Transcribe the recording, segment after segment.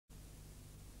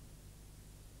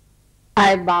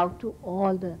I bow to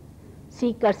all the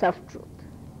seekers of truth.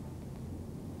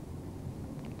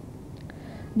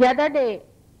 The other day,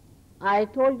 I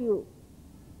told you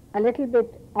a little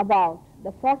bit about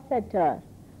the first center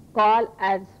called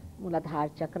as Mooladhara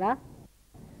chakra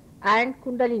and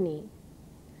Kundalini,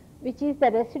 which is the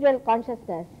residual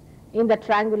consciousness in the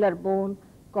triangular bone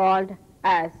called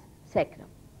as sacrum.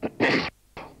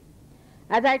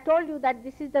 As I told you that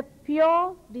this is the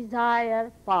pure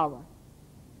desire power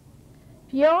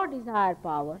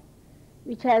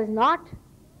which has not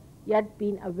yet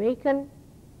been awakened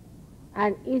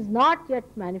and is not yet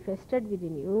manifested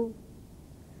within you,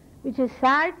 which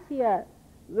resides here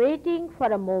waiting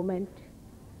for a moment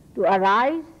to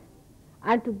arise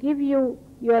and to give you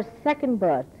your second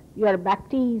birth, your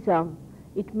baptism.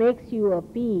 It makes you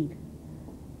appear.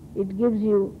 It gives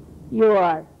you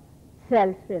your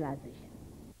self-realization.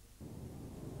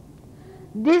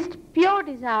 This pure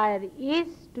desire is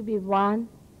to be one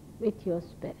with your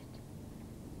spirit.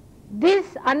 This,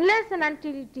 unless and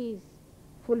until it is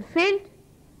fulfilled,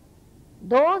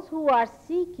 those who are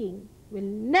seeking will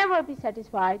never be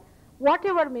satisfied,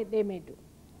 whatever they may do.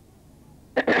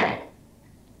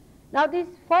 Now this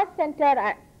first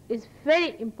center is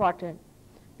very important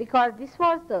because this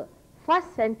was the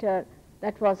first center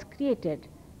that was created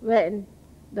when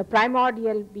the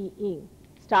primordial being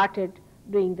started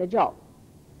doing the job.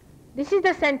 This is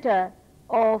the center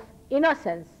of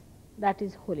innocence, that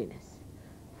is holiness.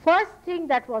 First thing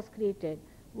that was created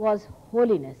was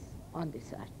holiness on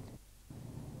this earth.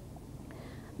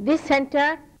 This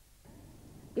center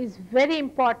is very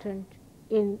important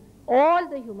in all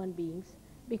the human beings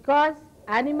because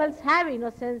animals have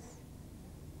innocence,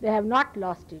 they have not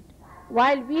lost it,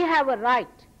 while we have a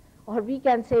right, or we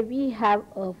can say we have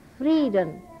a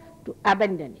freedom to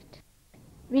abandon it.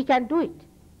 We can do it.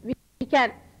 We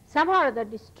can somehow or other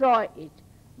destroy it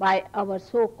by our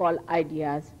so-called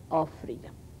ideas of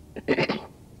freedom.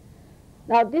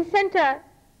 Now this center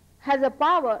has a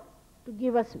power to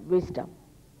give us wisdom.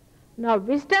 Now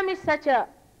wisdom is such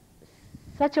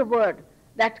a word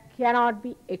that cannot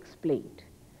be explained.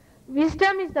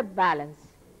 Wisdom is the balance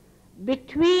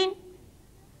between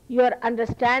your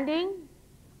understanding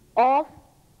of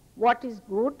what is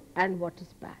good and what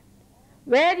is bad,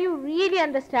 where you really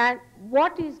understand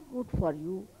what is good for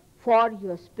you, for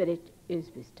your spirit,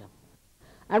 is wisdom.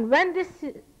 And when this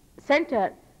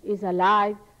center is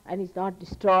alive and is not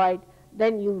destroyed,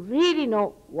 then you really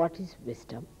know what is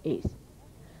wisdom is.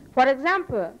 For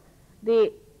example,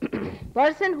 the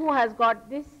person who has got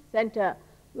this center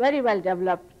very well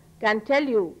developed can tell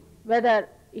you whether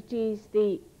it is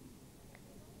the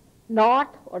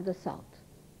north or the south.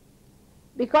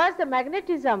 Because the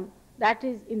magnetism that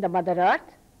is in the Mother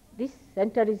Earth, this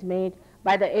center is made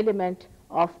by the element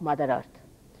of Mother Earth.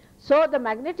 So the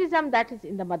magnetism that is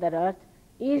in the Mother Earth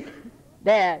is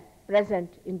there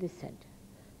present in this center.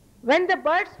 When the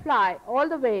birds fly all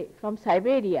the way from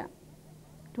Siberia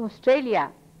to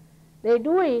Australia, they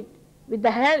do it with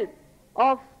the help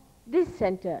of this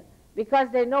center because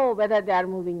they know whether they are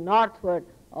moving northward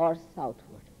or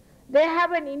southward. They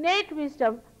have an innate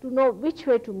wisdom to know which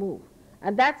way to move,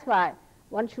 and that's why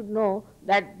one should know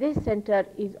that this center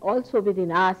is also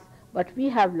within us, but we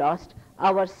have lost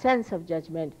our sense of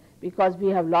judgment because we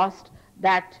have lost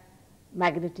that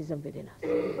magnetism within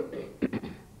us.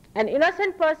 An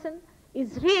innocent person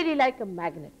is really like a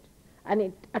magnet, and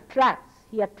he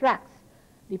attracts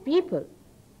the people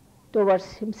towards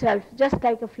himself, just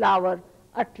like a flower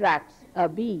attracts a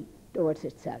bee towards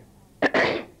itself.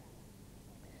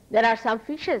 There are some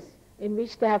fishes in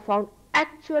which they have found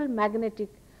actual magnetic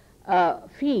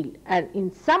field, and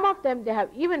in some of them they have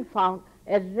even found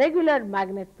a regular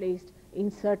magnet placed in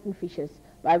certain fishes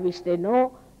by which they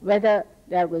know whether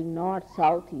they are going north,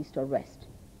 south, east or west.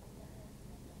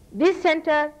 This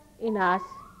center in us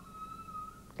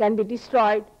can be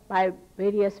destroyed by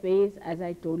various ways, as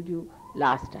I told you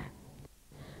last time.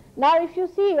 Now if you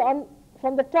see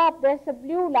from the top there is a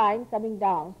blue line coming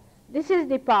down. This is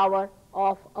the power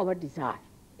of our desire,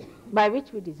 by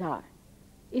which we desire,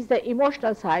 is the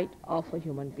emotional side of a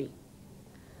human being.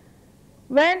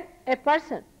 When a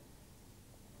person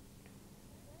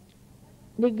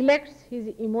neglects his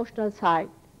emotional side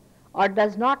or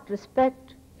does not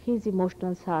respect his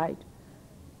emotional side,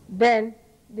 then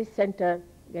this center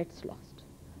gets lost.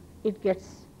 It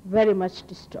gets very much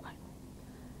destroyed.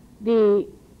 The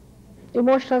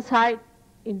emotional side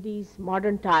in these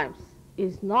modern times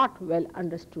is not well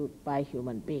understood by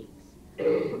human beings.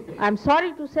 I am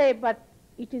sorry to say, but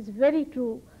it is very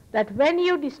true that when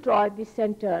you destroy this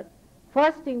center,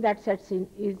 first thing that sets in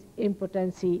is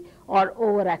impotency or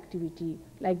overactivity,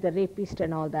 like the rapist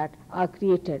and all that are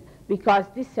created because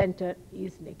this center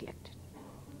is neglected.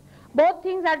 Both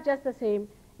things are just the same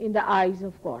in the eyes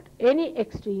of God. Any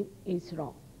extreme is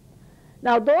wrong.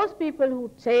 Now those people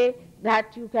who say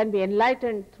that you can be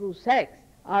enlightened through sex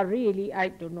are really, I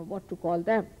don't know what to call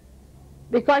them.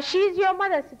 Because she is your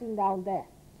mother sitting down there.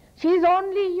 She is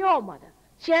only your mother.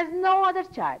 She has no other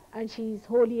child, and she is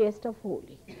holiest of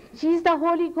holy. She is the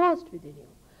Holy Ghost within you.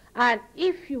 And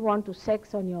if you want to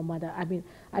sex on your mother, I mean,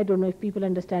 I don't know if people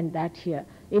understand that here.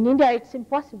 In India it's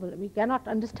impossible. We cannot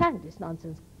understand this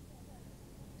nonsense.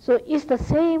 So it's the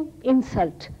same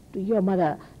insult to your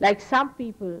mother, like some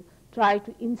people try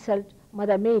to insult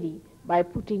Mother Mary by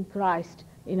putting Christ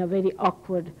in a very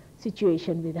awkward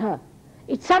situation with her.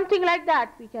 It's something like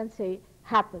that, we can say,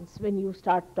 happens when you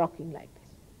start talking like this.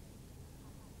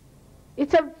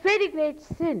 It's a very great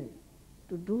sin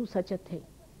to do such a thing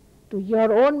to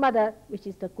your own mother, which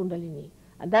is the Kundalini.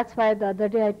 And that's why the other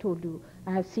day I told you,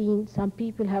 I have seen some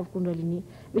people have Kundalini,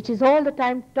 which is all the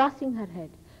time tossing her head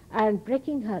and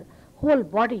breaking her whole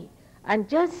body and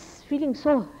just feeling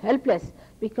so helpless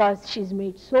because she's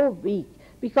made so weak,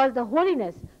 because the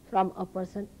holiness from a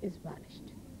person is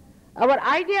vanished. Our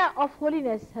idea of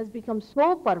holiness has become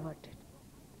so perverted,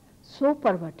 so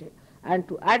perverted. And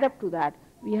to add up to that,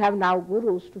 we have now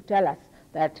gurus to tell us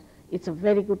that it's a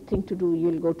very good thing to do,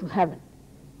 you'll go to heaven.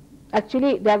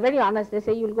 Actually, they are very honest, they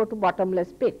say you'll go to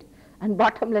bottomless pit, and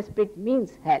bottomless pit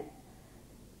means hell.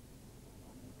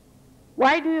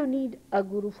 Why do you need a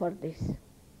guru for this?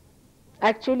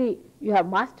 Actually, you have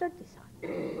mastered this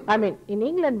art. I mean, in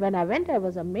England when I went, I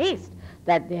was amazed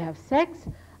that they have sex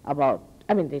about,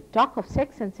 I mean, they talk of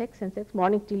sex and sex and sex,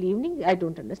 morning till evening. I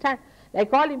don't understand.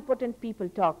 Like all important people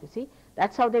talk, you see.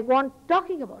 That's how they go on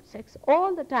talking about sex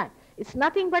all the time. It's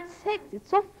nothing but sex. It's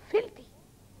so filthy.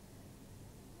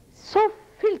 So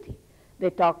filthy.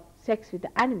 They talk sex with the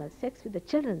animals, sex with the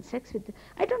children, sex with the,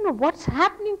 I don't know what's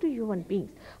happening to human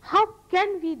beings. How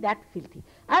can we that filthy?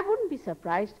 I wouldn't be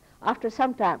surprised after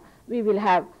some time we will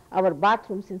have our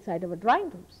bathrooms inside our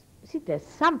drawing rooms. See, there's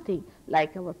something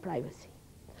like our privacy,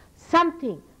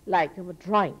 something like our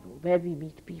drawing room where we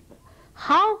meet people.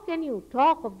 How can you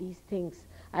talk of these things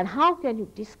and how can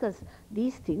you discuss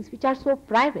these things which are so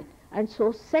private and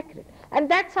so sacred?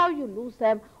 And that's how you lose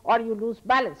them, or you lose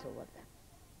balance over them.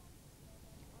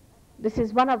 This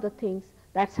is one of the things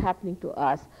that's happening to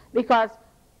us because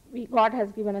God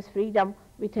has given us freedom.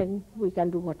 We think we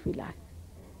can do what we like.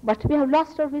 But we have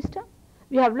lost our wisdom.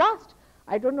 We have lost.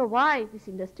 I don't know why this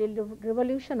industrial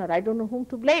revolution, or I don't know whom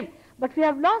to blame, but we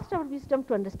have lost our wisdom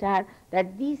to understand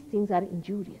that these things are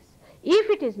injurious. If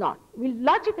it is not,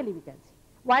 logically we can see,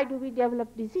 why do we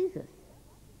develop diseases?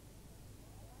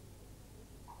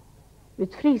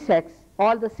 With free sex,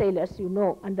 all the sailors, you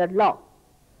know, under law,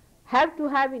 have to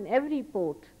have in every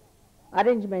port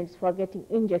arrangements for getting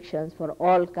injections for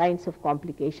all kinds of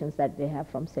complications that they have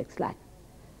from sex life.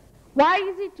 Why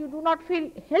is it you do not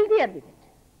feel healthier with it?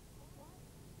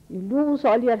 You lose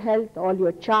all your health, all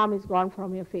your charm is gone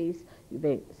from your face, you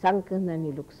be sunken and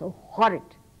you look so horrid.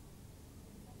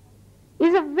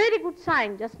 It's a very good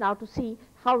sign just now to see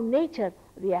how nature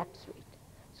reacts to it.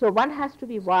 So one has to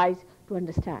be wise to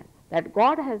understand that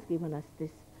God has given us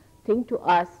this thing to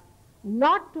us,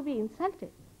 not to be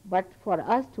insulted, but for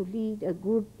us to lead a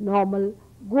good, normal,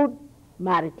 good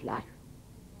married life,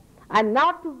 and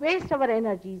not to waste our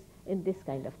energies in this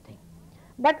kind of thing.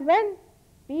 But when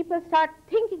people start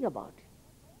thinking about it,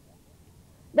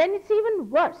 then it's even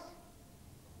worse.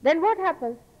 Then what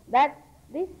happens? That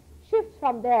this shifts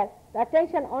from there, the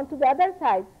attention onto the other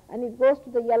side, and it goes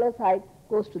to the yellow side,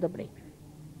 goes to the brain.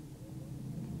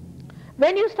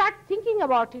 When you start thinking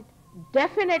about it,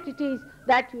 definite it is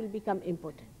that you will become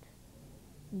impotent.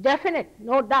 Definite,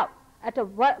 no doubt, at a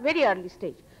very early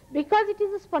stage, because it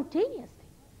is a spontaneous thing.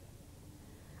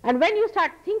 And when you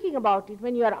start thinking about it,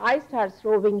 when your eye starts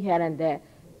roving here and there,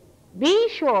 be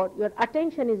sure your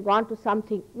attention is gone to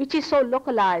something which is so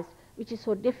localized, which is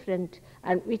so different,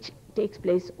 and which takes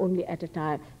place only at a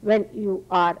time when you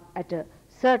are at a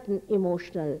certain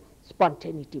emotional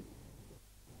spontaneity.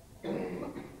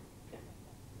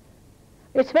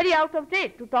 It's very out of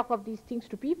date to talk of these things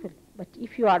to people, but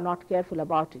if you are not careful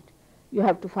about it, you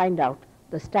have to find out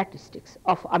the statistics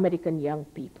of American young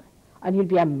people, and you'll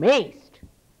be amazed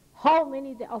how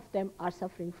many of them are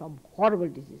suffering from horrible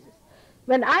diseases.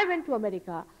 When I went to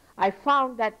America, I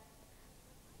found that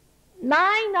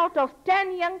 9 out of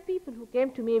 10 young people who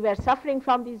came to me were suffering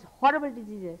from these horrible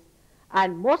diseases,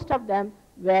 and most of them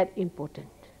were impotent.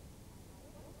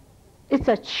 It's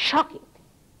a shocking thing.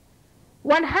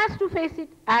 One has to face it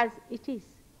as it is,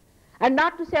 and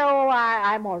not to say, oh,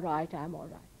 I'm all right, I'm all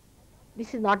right.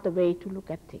 This is not the way to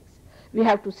look at things. We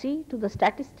have to see to the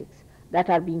statistics that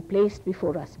are being placed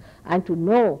before us and to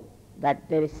know that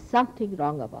there is something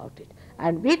wrong about it.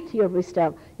 And with your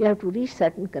wisdom, you have to reach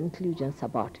certain conclusions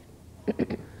about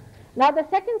it. Now the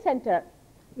second center,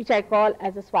 which I call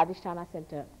as a Swadisthana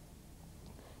center,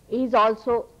 is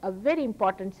also a very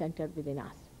important center within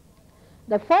us.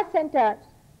 The first center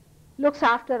looks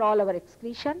after all our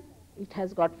excretion. It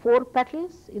has got 4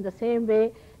 petals. In the same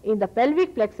way, in the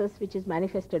pelvic plexus, which is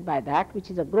manifested by that, which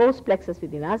is a gross plexus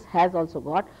within us, has also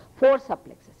got 4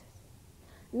 subplexuses.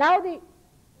 Now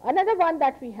another one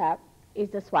that we have is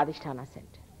the Swadhisthana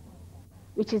center,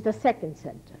 which is the second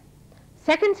center.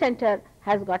 Second center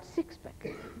has got 6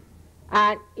 petals,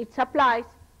 and it supplies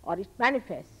or it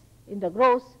manifests in the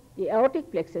gross, the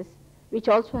aortic plexus, which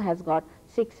also has got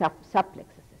 6 subplexuses.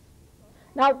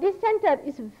 Now this center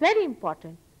is very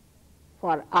important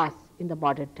for us in the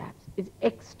modern times. It's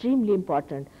extremely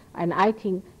important, and I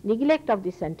think neglect of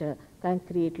this center can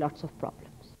create lots of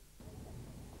problems.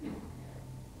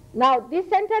 Now this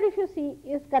center, if you see,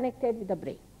 is connected with the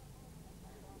brain,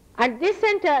 and this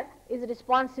center is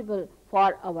responsible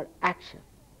for our action,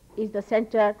 is the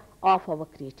center of our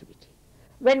creativity.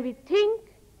 When we think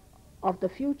of the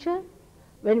future,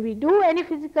 when we do any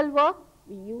physical work,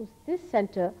 we use this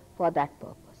center for that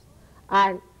purpose.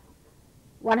 And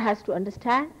one has to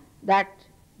understand that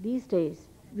these days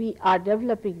we are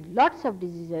developing lots of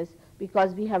diseases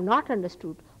because we have not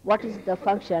understood what is the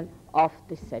function of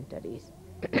this center is.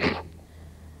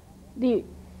 The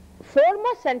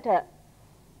foremost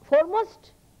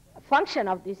function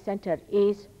of this center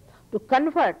is to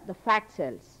convert the fat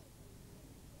cells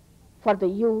for the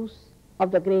use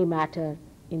of the grey matter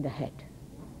in the head.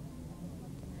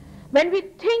 When we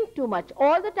think too much,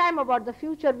 all the time about the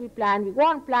future we plan, we go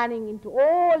on planning into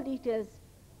all details,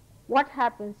 what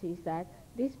happens is that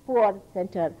this poor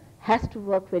center has to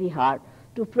work very hard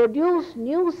to produce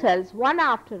new cells one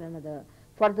after another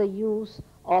for the use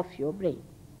of your brain.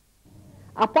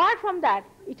 Apart from that,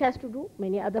 it has to do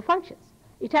many other functions.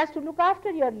 It has to look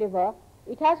after your liver,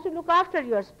 it has to look after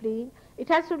your spleen, it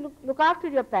has to look after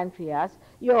your pancreas,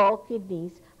 your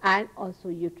kidneys, and also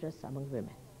uterus among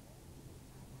women.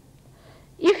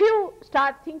 If you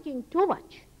start thinking too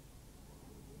much,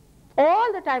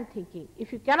 all the time thinking,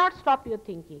 if you cannot stop your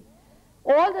thinking,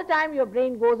 all the time your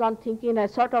brain goes on thinking, a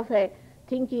sort of a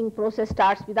thinking process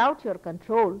starts without your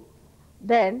control,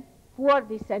 then poor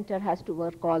this center has to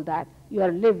work all that,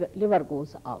 your liver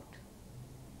goes out.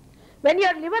 When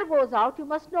your liver goes out, you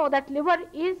must know that liver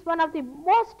is one of the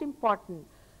most important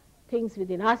things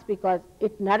within us because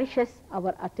it nourishes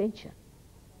our attention.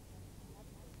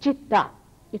 Chitta.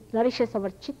 It nourishes our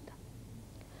chitta.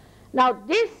 Now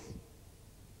this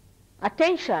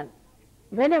attention,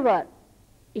 whenever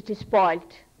it is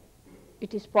spoiled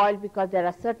because there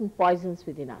are certain poisons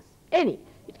within us. Any.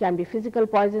 It can be physical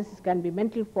poisons, it can be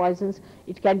mental poisons,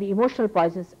 it can be emotional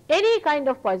poisons, any kind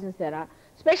of poisons there are,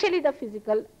 especially the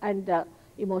physical and the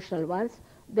emotional ones,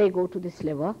 they go to this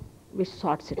liver which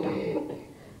sorts it out.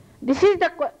 This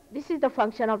is the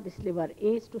function of this liver,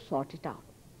 is to sort it out.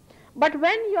 But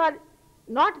when you are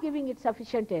not giving it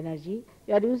sufficient energy,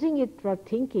 you are using it for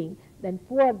thinking, then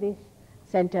poor this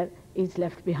center is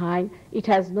left behind. It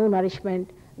has no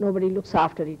nourishment, nobody looks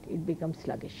after it, it becomes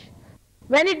sluggish.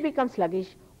 When it becomes sluggish,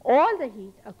 all the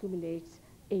heat accumulates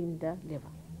in the liver.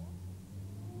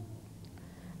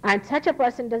 And such a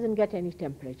person doesn't get any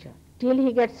temperature till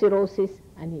he gets cirrhosis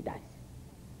and he dies.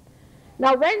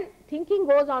 Now when thinking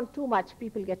goes on too much,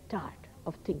 people get tired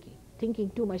of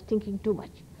thinking too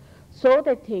much. So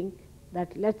they think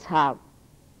that let's have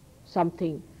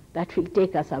something that will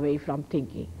take us away from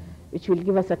thinking, which will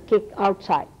give us a kick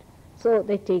outside. So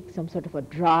they take some sort of a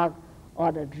drug or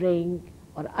a drink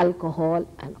or alcohol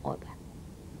and all that.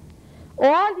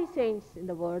 All the saints in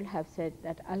the world have said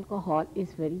that alcohol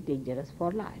is very dangerous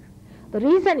for life. The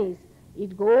reason is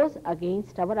it goes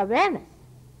against our awareness.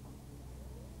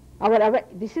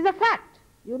 This is a fact.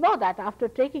 You know that after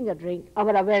taking a drink,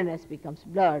 our awareness becomes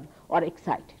blurred or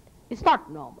excited. It's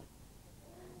not normal.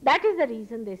 That is the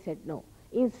reason they said no.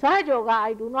 In Sahaja Yoga,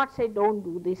 I do not say don't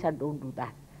do this or don't do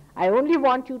that. I only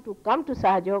want you to come to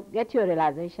Sahaja Yoga, get your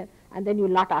realization, and then you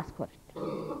will not ask for it.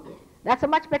 That's a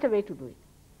much better way to do it.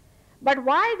 But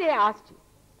why they asked you?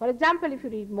 For example, if you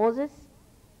read Moses,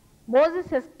 Moses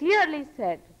has clearly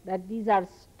said that these are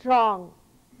strong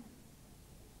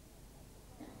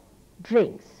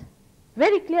drinks.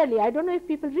 Very clearly, I don't know if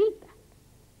people read that.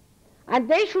 And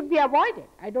they should be avoided.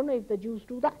 I don't know if the Jews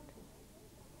do that.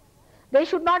 They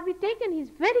should not be taken. He's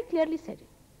very clearly said it.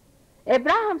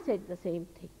 Abraham said the same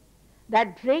thing,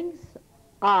 that drinks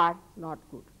are not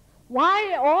good.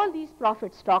 Why all these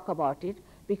prophets talk about it?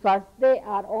 Because they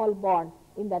are all born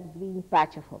in that green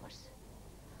patch of ours.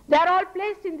 They are all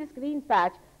placed in this green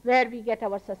patch where we get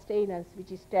our sustenance,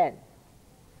 which is 10.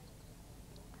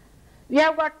 We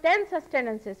have got 10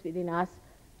 sustenances within us,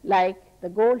 like the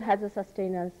gold has a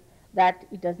sustenance that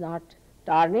it does not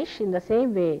tarnish. In the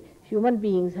same way, human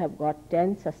beings have got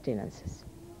 10 sustenances.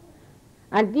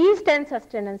 And these 10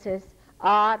 sustenances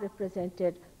are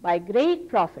represented by great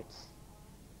prophets.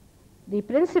 The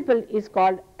principal is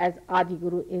called as Adi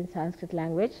Guru in Sanskrit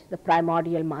language, the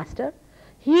primordial master.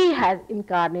 He has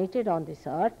incarnated on this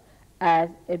earth as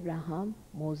Abraham,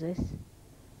 Moses,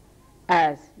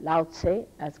 as Lao Tse,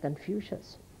 as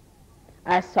Confucius,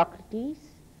 as Socrates.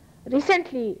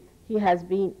 Recently, he has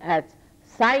been as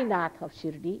Sainath of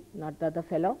Shirdi, not the other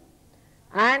fellow.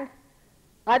 And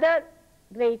other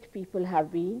great people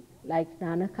have been like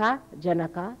Nanaka,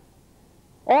 Janaka.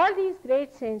 All these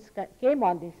great saints came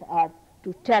on this earth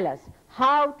to tell us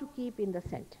how to keep in the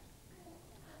center,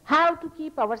 how to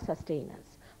keep our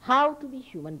sustenance, how to be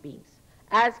human beings.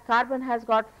 As carbon has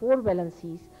got 4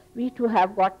 valencies, we too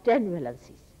have got 10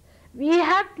 valencies. We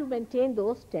have to maintain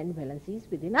those 10 valencies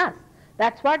within us.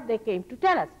 That's what they came to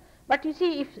tell us. But you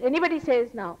see, if anybody says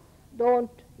now, you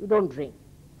don't drink,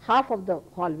 half of the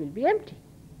hall will be empty.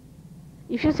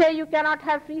 If you say you cannot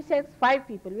have free sex, 5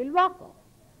 people will walk off.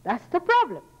 That's the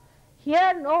problem.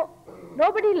 Here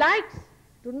nobody likes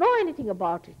to know anything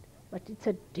about it, but it's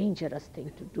a dangerous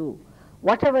thing to do.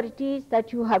 Whatever it is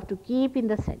that you have to keep in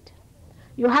the center.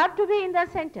 You have to be in the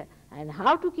center. And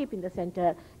how to keep in the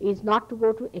center is not to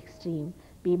go to extreme,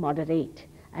 be moderate.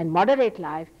 And moderate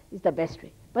life is the best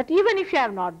way. But even if you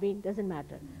have not been, doesn't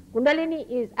matter. Kundalini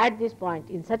is at this point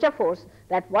in such a force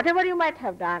that whatever you might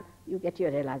have done, you get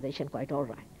your realization quite all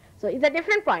right. So it's a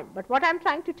different point. But what I'm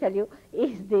trying to tell you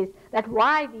is this, that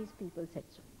why these people said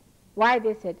so. Why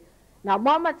they said, now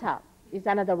Muhammad Sahib is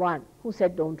another one who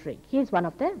said don't drink. He's one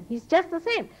of them. He's just the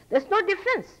same. There's no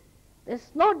difference.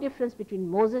 There's no difference between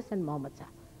Moses and Muhammad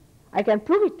Sahib. I can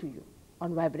prove it to you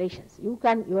on vibrations. You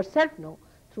can yourself know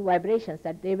through vibrations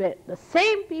that they were the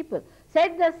same people,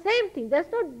 said the same thing. There's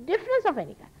no difference of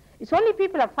any kind. It's only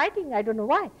people are fighting, I don't know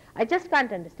why. I just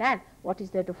can't understand what is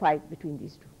there to fight between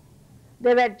these two.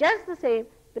 They were just the same,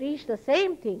 preached the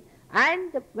same thing,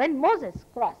 and when Moses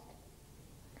crossed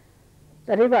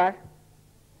the river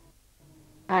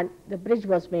and the bridge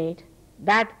was made,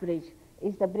 that bridge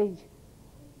is the bridge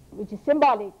which is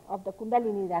symbolic of the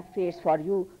Kundalini that creates for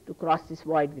you to cross this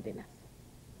void within us.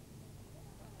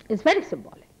 It's very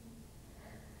symbolic.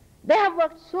 They have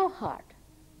worked so hard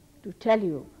to tell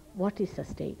you what is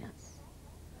sustenance,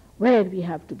 where we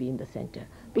have to be in the center.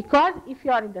 Because if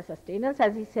you are in the sustenance,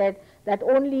 as he said, that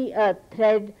only a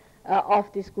thread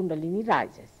of this Kundalini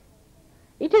rises.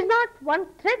 It is not one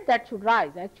thread that should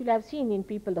rise. Actually, I've seen in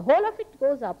people, the whole of it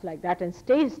goes up like that and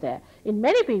stays there in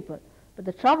many people. But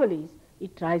the trouble is,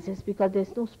 it rises because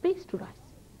there's no space to rise.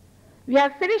 We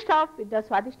have finished off with the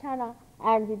Swadishthan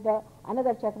and with the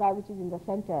another chakra which is in the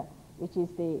center, which is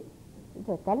the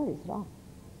color is wrong.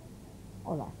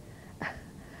 All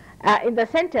right. In the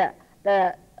center,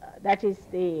 that is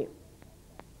the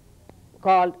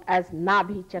called as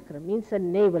Nabhi chakra, means a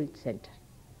navel center.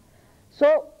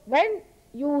 So when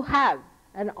you have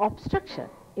an obstruction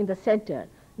in the center,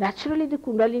 naturally the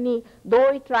Kundalini, though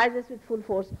it rises with full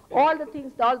force, all the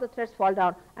threads fall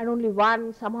down, and only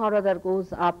one somehow or other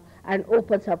goes up and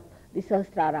opens up the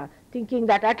Sahasrara, thinking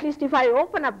that at least if I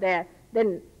open up there,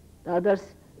 then the others,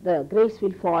 the grace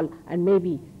will fall and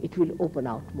maybe it will open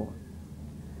out more.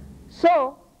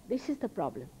 So this is the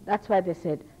problem. That's why they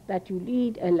said that you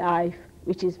lead a life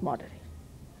which is moderate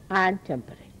and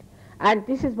temperate. And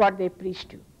this is what they preach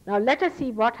to. Now let us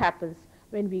see what happens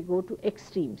when we go to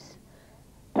extremes.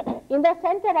 In the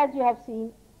center, as you have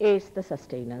seen, is the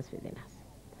sustenance within us.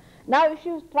 Now if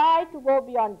you try to go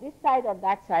beyond this side or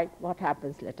that side, what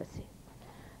happens? Let us see.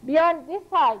 Beyond this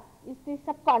side is the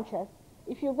subconscious.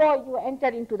 If you go, you enter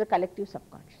into the collective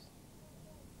subconscious.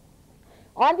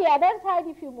 On the other side,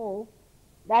 if you move,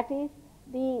 that is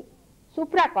the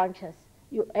supraconscious,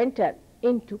 you enter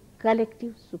into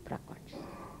collective supraconscious.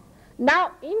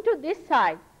 Now into this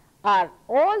side are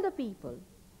all the people.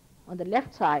 On the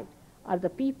left side are the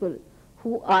people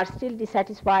who are still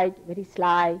dissatisfied, very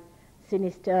sly,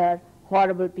 sinister,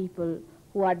 horrible people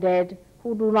who are dead,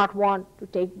 who do not want to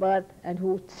take birth and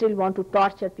who still want to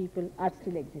torture people are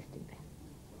still existing there.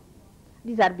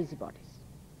 These are busybodies.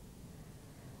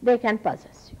 They can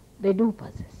possess you. They do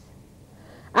possess.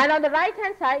 And on the right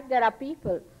hand side there are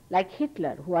people like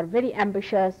Hitler who are very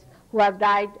ambitious, who have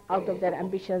died out of their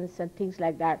ambitions and things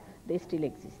like that, they still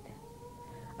exist there.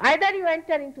 Either you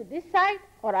enter into this side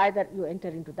or either you enter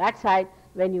into that side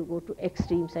when you go to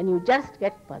extremes and you just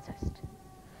get possessed.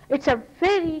 It's a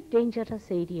very dangerous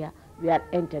area we are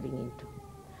entering into.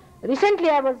 Recently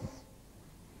I was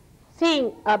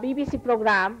seeing a BBC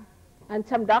program and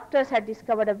some doctors had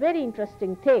discovered a very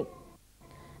interesting thing.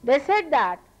 They said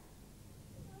that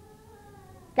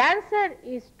cancer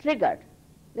is triggered,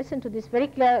 listen to this very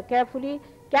carefully,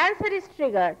 cancer is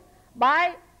triggered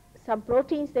by some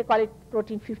proteins, they call it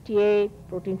protein 58,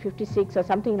 protein 56 or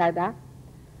something like that.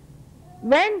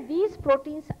 When these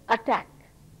proteins attack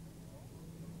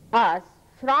us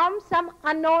from some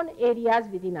unknown areas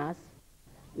within us,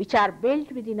 which are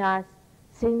built within us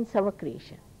since our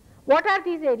creation. What are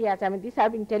these areas? I mean, this I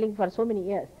have been telling for so many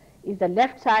years, is the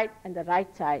left side and the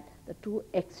right side, the two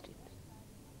extremes.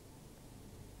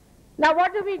 Now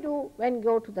what do we do when we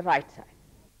go to the right side?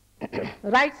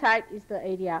 Right side is the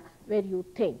area where you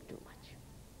think too much,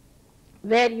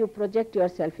 where you project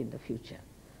yourself in the future.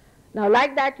 Now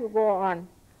like that you go on,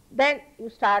 then you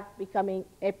start becoming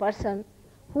a person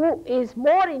who is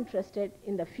more interested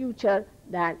in the future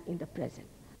than in the present.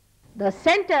 The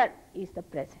center is the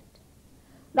present.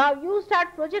 Now you start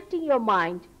projecting your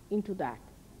mind into that.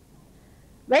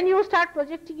 When you start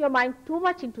projecting your mind too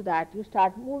much into that, you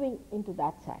start moving into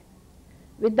that side.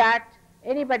 With that,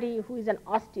 anybody who is an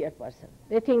austere person,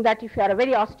 they think that if you are a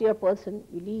very austere person,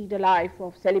 you lead a life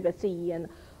of celibacy and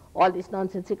all these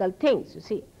nonsensical things, you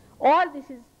see. All this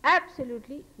is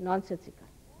absolutely nonsensical.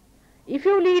 If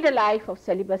you lead a life of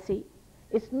celibacy,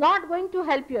 it's not going to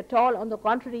help you at all. On the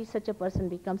contrary, such a person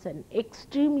becomes an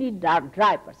extremely dry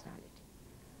personality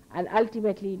and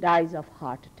ultimately dies of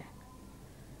heart attack.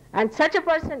 And such a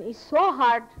person is so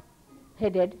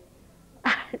hard-headed,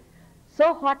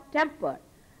 so hot-tempered,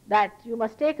 that you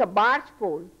must take a barge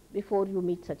pole before you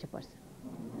meet such a person.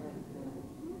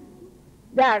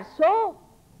 They are so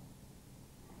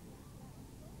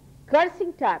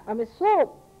cursing type, I mean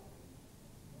so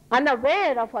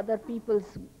unaware of other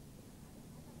people's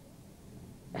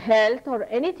health or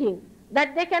anything,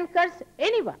 that they can curse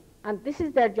anyone. And this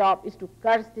is their job, is to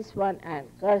curse this one and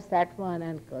curse that one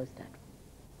and curse that one.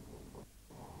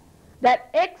 They're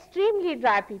extremely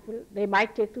dry people. They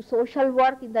might take to social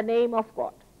work in the name of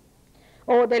God.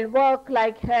 Oh, they'll work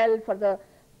like hell for the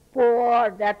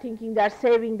poor. They're thinking they're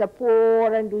saving the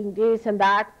poor and doing this and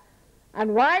that.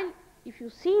 And while if you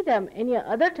see them any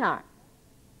other time,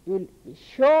 you'll be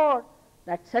sure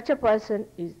that such a person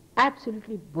is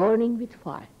absolutely burning with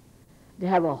fire. They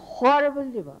have a horrible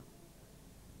liver,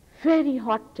 very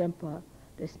hot temper.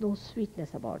 There's no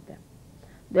sweetness about them.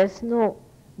 There's no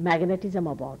magnetism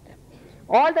about them.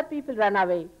 All the people run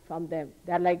away from them.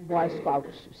 They're like Boy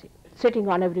Scouts, you see, sitting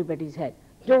on everybody's head.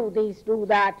 Do this, do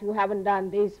that, you haven't done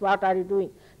this, what are you doing?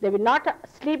 They will not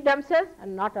sleep themselves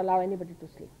and not allow anybody to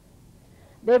sleep.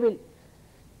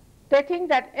 They think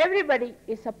that everybody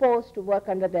is supposed to work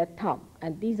under their thumb,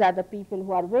 and these are the people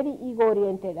who are very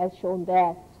ego-oriented, as shown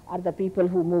there, are the people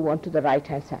who move on to the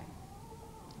right-hand side.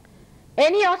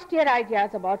 Any austere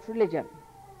ideas about religion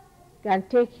can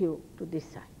take you to this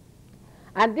side.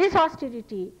 And this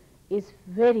austerity is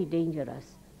very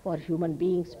dangerous for human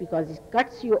beings because it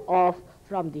cuts you off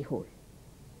from the whole.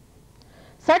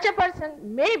 Such a person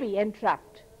may be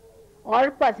entrapped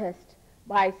or possessed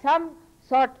by some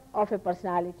sort of a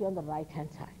personality on the right-hand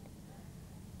side.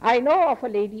 I know of a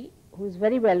lady who is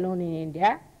very well known in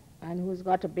India and who's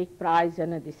got a big prize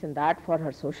and this and that for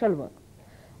her social work.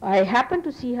 I happened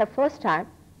to see her first time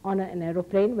on an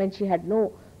aeroplane when she had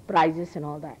no prizes and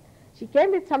all that. She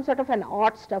came with some sort of an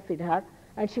odd stuff with her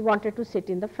and she wanted to sit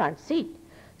in the front seat.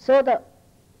 So the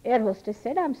air hostess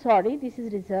said, I'm sorry, this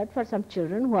is reserved for some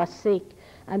children who are sick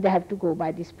and they have to go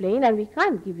by this plane and we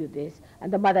can't give you this,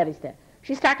 and the mother is there.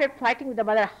 She started fighting with the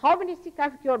mother, how many sick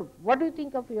have you cured? What do you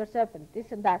think of yourself, and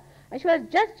this and that. And she was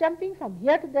just jumping from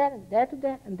here to there and there to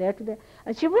there and there to there,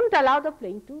 and she wouldn't allow the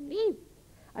plane to leave.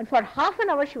 And for half an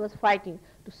hour she was fighting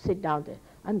to sit down there.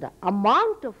 And the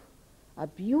amount of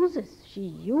abuses she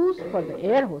used for the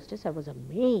air hostess, I was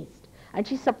amazed. And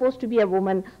she's supposed to be a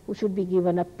woman who should be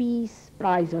given a peace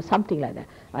prize or something like that.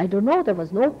 I don't know, there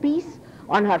was no peace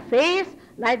on her face,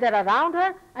 neither around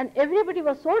her, and everybody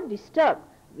was so disturbed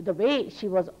with the way she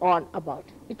was on about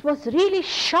it. It was really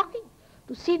shocking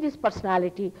to see this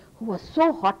personality who was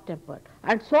so hot-tempered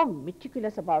and so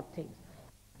meticulous about things.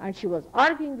 And she was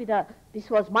arguing with her, this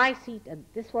was my seat, and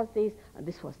this was this, and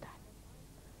this was that.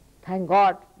 Thank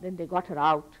God, then they got her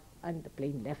out, and the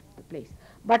plane left the place.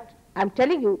 But I'm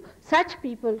telling you, such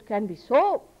people can be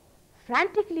so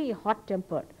frantically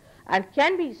hot-tempered, and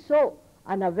can be so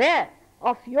unaware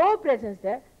of your presence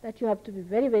there that you have to be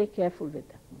very, very careful with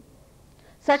them.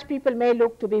 Such people may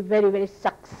look to be very, very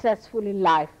successful in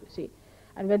life, you see,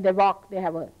 and when they walk they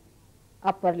have a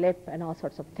upper lip and all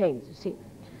sorts of things, you see.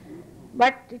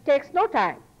 But it takes no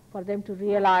time for them to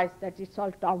realize that it's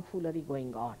all tomfoolery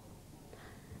going on.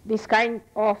 This kind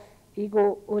of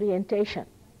ego orientation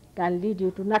can lead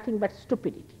you to nothing but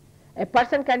stupidity. A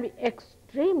person can be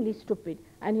extremely stupid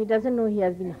and he doesn't know he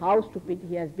has been, how stupid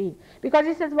he has been, because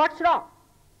he says, what's wrong?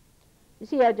 You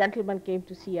see, a gentleman came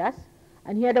to see us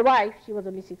and he had a wife. She was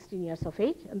only 16 years of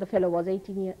age and the fellow was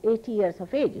 80 years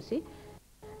of age, you see.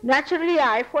 Naturally,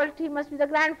 I felt he must be the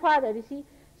grandfather, you see.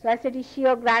 So I said, is she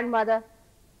your grandmother,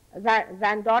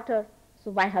 granddaughter?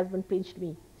 So my husband pinched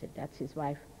me. He said, that's his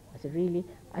wife. I said, really?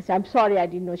 I said, I'm sorry, I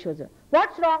didn't know she was a...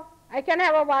 What's wrong? I can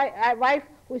have a wife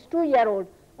who is 2-year-old.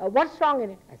 What's wrong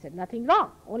in it? I said, nothing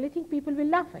wrong. Only thing people will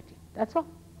laugh at it. That's all.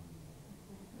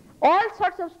 All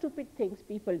sorts of stupid things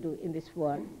people do in this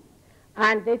world.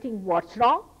 And they think, what's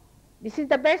wrong? This is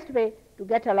the best way to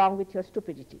get along with your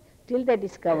stupidity, till they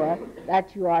discover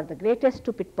that you are the greatest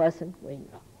stupid person going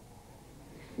wrong.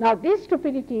 Now this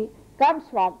stupidity comes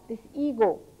from this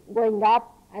ego going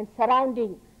up and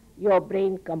surrounding your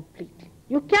brain completely.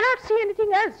 You cannot see anything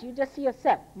else. You just see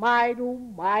yourself. My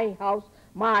room, my house,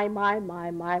 my.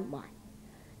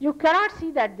 You cannot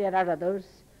see that there are others,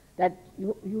 that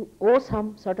you owe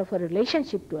some sort of a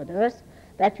relationship to others,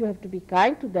 that you have to be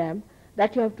kind to them,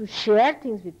 that you have to share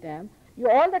things with them. You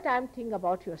all the time think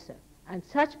about yourself. And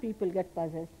such people get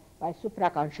possessed by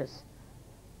supraconscious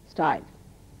style.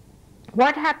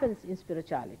 What happens in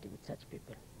spirituality with such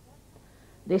people?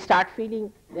 They start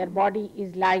feeling their body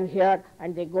is lying here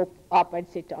and they go up and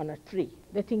sit on a tree.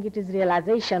 They think it is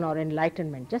realization or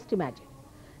enlightenment. Just imagine.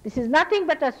 This is nothing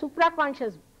but a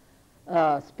supraconscious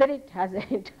spirit has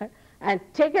entered and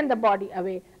taken the body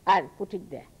away and put it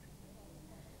there.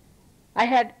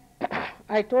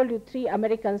 I told you 3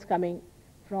 Americans coming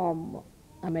from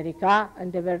America,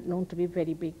 and they were known to be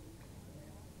very big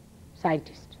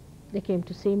scientists. They came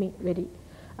to see me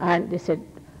and they said,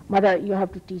 Mother, you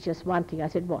have to teach us one thing. I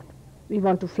said, what? We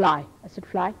want to fly. I said,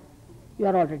 fly? You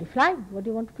are already flying. What do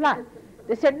you want to fly?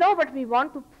 They said, no, but we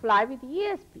want to fly with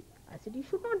ESP. I said, you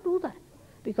should not do that.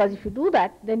 Because if you do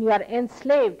that, then you are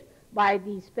enslaved by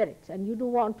these spirits. And you do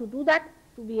want to do that,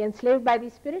 to be enslaved by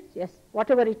these spirits? Yes,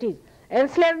 whatever it is.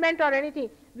 Enslavement or anything,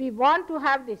 we want to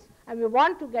have this and we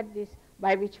want to get this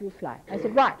by which we fly. I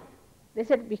said, why? They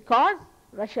said, because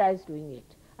Russia is doing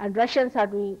it. And Russians are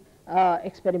doing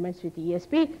experiments with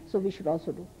ESP, so we should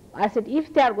also do. I said,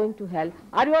 if they are going to hell,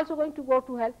 are you also going to go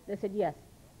to hell? They said, yes.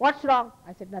 What's wrong?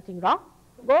 I said, nothing wrong.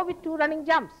 Go with 2 running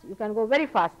jumps. You can go very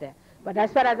fast there. But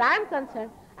as far as I am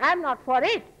concerned, I am not for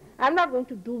it. I am not going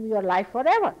to doom your life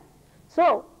forever.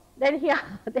 So then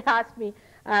they asked me,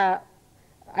 I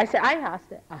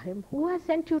asked him, who has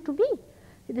sent you to me?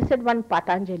 They said, one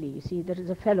Patanjali. You see, there is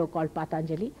a fellow called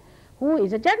Patanjali who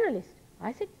is a journalist.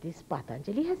 I said, this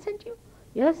Patanjali has sent you?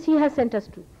 Yes, he has sent us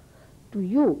to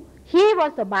you. He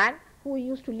was the man who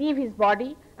used to leave his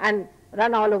body and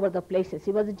run all over the places.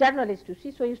 He was a journalist, you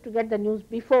see, so he used to get the news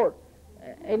before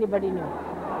anybody knew.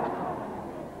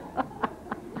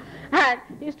 And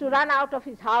he used to run out of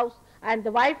his house, and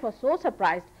the wife was so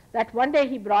surprised that one day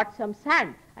he brought some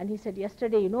sand. And he said,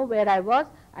 yesterday, you know where I was?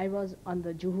 I was on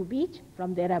the Juhu beach.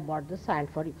 From there I brought the sand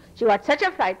for you. She got such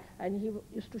a fright, and he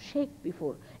used to shake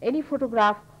before. Any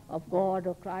photograph of God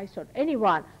or Christ or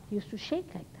anyone, he used to shake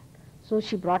like that. So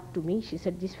she brought to me, she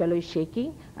said, this fellow is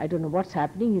shaking. I don't know what's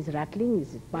happening. He's rattling.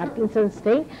 Is it Parkinson's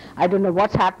thing? I don't know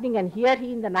what's happening. And here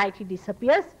in the night he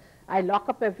disappears. I lock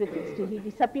up everything, still he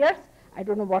disappears. I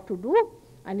don't know what to do.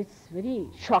 And it's very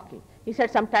shocking. He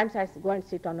said, sometimes I go and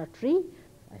sit on a tree.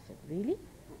 I said, really?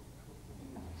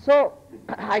 So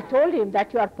I told him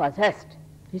that you are possessed.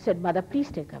 He said, Mother,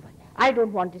 please take away. I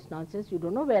don't want this nonsense. You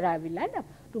don't know where I will end up.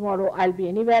 Tomorrow I'll be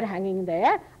anywhere hanging in the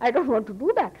air. I don't want to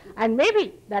do that. And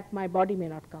maybe that my body may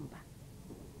not come back.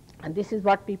 And this is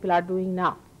what people are doing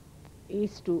now,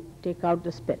 is to take out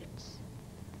the spirits.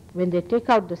 When they take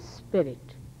out the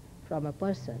spirit from a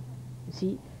person, you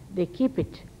see, they keep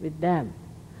it with them.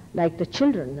 Like the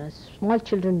children, small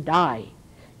children die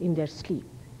in their sleep.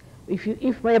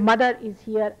 If my mother is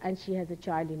here and she has a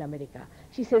child in America,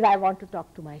 she says, I want to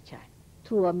talk to my child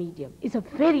through a medium. It's a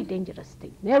very dangerous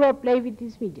thing. Never play with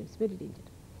these mediums, very dangerous.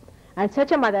 And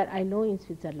such a mother I know in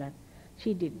Switzerland,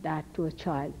 she did that to a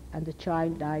child, and the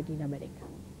child died in America,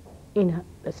 in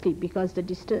her sleep, because the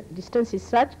distance is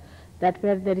such that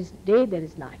where there is day, there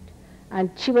is night.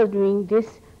 And she was doing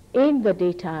this in the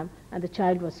daytime, and the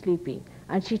child was sleeping.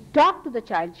 And she talked to the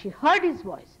child, she heard his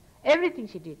voice, everything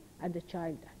she did, and the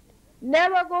child died.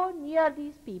 Never go near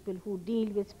these people who deal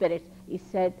with spirits, is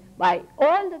said by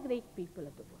all the great people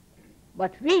of the world.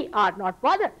 But we are not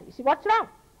bothered. You see what's wrong?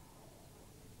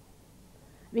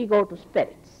 We go to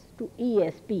spirits, to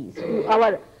ESPs, to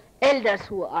our elders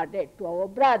who are dead, to our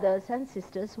brothers and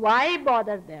sisters. Why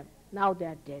bother them? Now they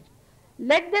are dead.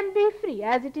 Let them be free,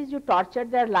 as it is you tortured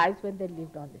their lives when they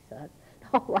lived on this earth.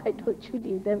 Now why don't you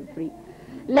leave them free?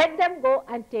 Let them go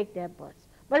and take their births.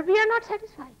 But we are not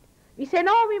satisfied. We say,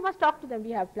 no, we must talk to them.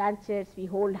 We have planchets, we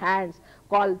hold hands,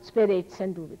 call spirits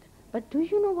and do with them. But do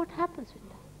you know what happens with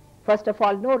them? First of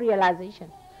all, no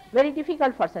realization. Very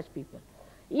difficult for such people.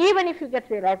 Even if you get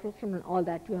realization and all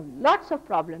that, you have lots of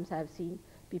problems. I have seen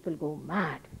people go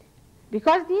mad with it.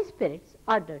 Because these spirits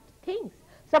are dirty things.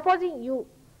 Supposing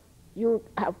you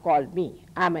have called me,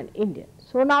 I am an Indian.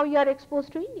 So now you are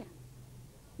exposed to India.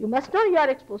 You must know you are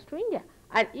exposed to India.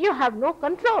 And you have no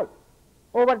control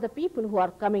over the people who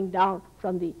are coming down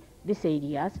from these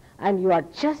areas, and you are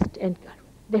just encouraged.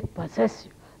 They possess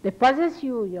you. They possess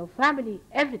you, your family,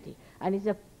 everything. And it's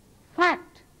a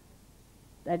fact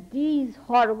that these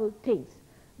horrible things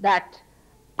that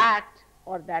act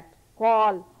or that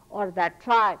call or that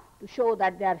try to show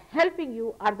that they are helping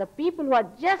you are the people who are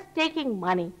just taking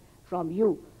money from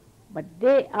you. But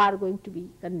they are going to be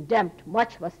condemned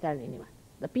much worse than anyone.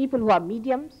 The people who are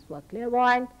mediums, who are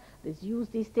clairvoyant, they use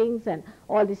these things, and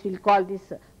all this, we'll call this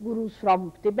gurus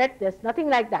from Tibet. There's nothing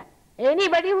like that.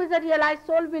 Anybody who is a realized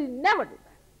soul will never do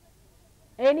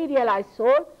that. Any realized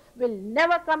soul will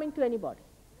never come into anybody.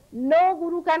 No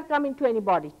guru can come into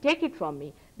anybody. Take it from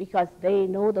me, because they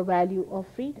know the value of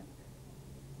freedom.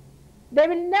 They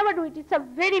will never do it. It's a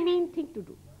very mean thing to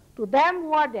do. To them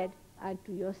who are dead and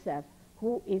to yourself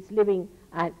who is living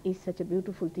and is such a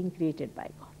beautiful thing created by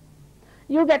God.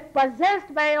 You get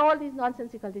possessed by all these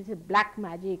nonsensical things, black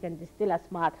magic and this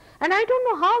tilasmat. And I don't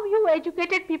know how you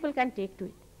educated people can take to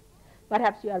it.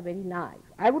 Perhaps you are very naive.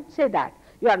 I would say that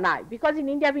you are naive, because in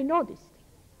India we know this thing.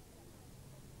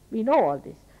 We know all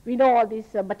this. We know all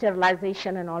this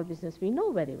materialization and all business. We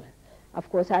know very well. Of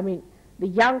course, I mean, the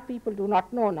young people do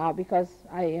not know now, because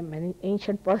I am an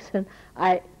ancient person.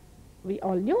 We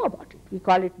all knew about it. We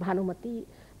call it Bhanumati.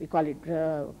 We call it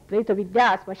Preta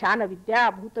Vidya, Smashana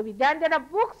Vidya, Bhuta Vidya, and there are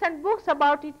books and books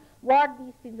about it, what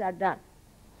these things are done.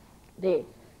 The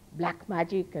black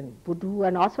magic and voodoo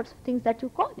and all sorts of things that you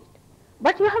call it.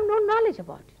 But you have no knowledge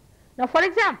about it. Now, for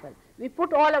example, we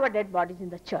put all our dead bodies in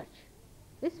the church.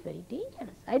 This is very dangerous.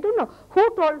 I don't know.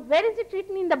 Who told? Where is it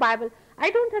written in the Bible?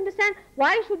 I don't understand.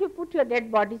 Why should you put your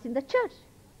dead bodies in the church?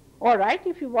 All right,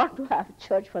 if you want to have a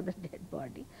church for the dead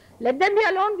body, let them be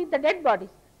alone with the dead bodies.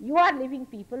 You are living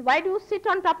people. Why do you sit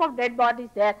on top of dead bodies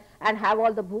there and have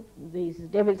all these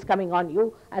devils coming on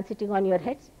you and sitting on your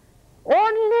heads?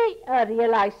 Only a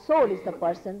realized soul is the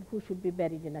person who should be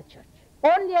buried in a church.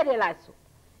 Only a realized soul.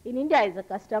 In India is a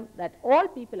custom that all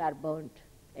people are burnt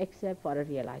except for a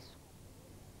realized soul,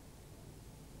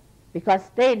 because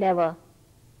they never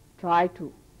try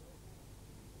to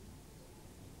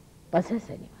possess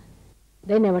anyone.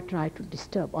 They never try to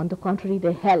disturb. On the contrary,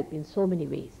 they help in so many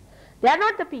ways. They are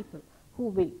not the people who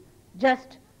will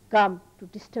just come to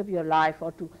disturb your life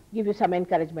or to give you some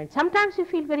encouragement. Sometimes you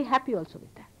feel very happy also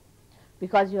with that,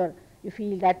 because you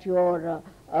feel that your,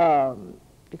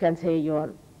 you can say,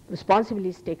 your responsibility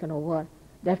is taken over.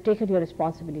 They have taken your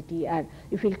responsibility and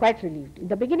you feel quite relieved. In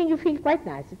the beginning you feel quite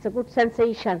nice. It's a good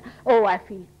sensation. Oh, I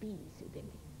feel peace within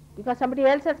me. Because somebody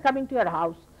else has come into your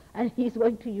house and he is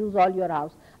going to use all your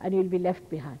house and you will be left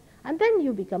behind. And then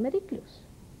you become a recluse.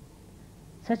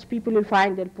 Such people will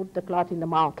find they'll put the cloth in the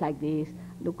mouth like this,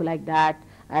 look like that,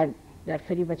 and they're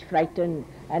very much frightened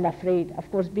and afraid.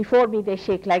 Of course, before me they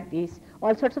shake like this.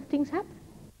 All sorts of things happen.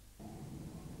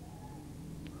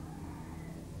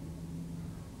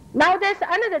 Now there's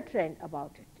another trend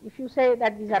about it. If you say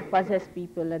that these are possessed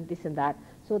people and this and that,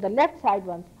 so the left side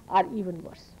ones are even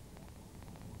worse.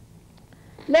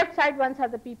 Left side ones are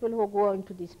the people who go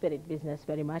into the spirit business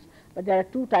very much, but there are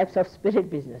two types of spirit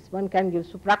business. One can give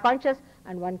supraconscious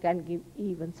and one can give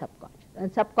even subconscious.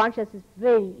 And subconscious is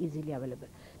very easily available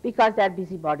because they are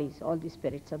busybodies, all these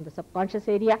spirits on the subconscious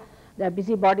area. They are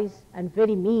busybodies and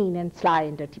very mean and sly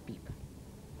and dirty people.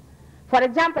 For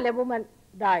example, a woman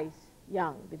dies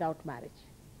young without marriage.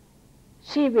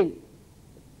 She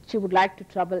would like to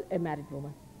trouble a married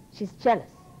woman. She's jealous.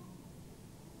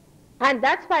 And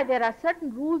that's why there are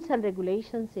certain rules and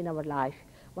regulations in our life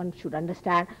one should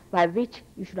understand, by which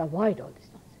you should avoid all this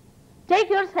nonsense. Take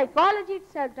your psychology.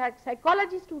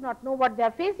 Psychologists do not know what they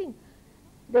are facing.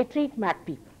 They treat mad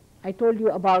people. I told you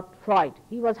about Freud.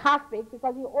 He was half-baked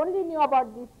because he only knew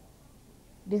about this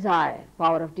desire,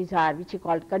 power of desire, which he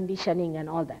called conditioning and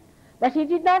all that. But he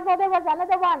did not know there was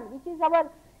another one, which is our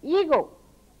ego.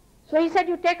 So he said,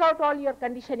 you take out all your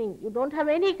conditioning. You don't have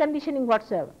any conditioning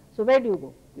whatsoever. So where do you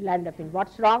go? You land up in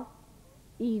what's wrong?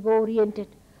 Ego-oriented.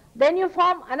 Then you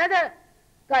form another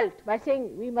cult by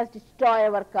saying, we must destroy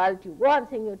our cult. You go on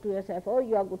saying to yourself, oh,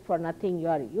 you are good for nothing, you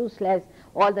are useless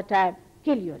all the time.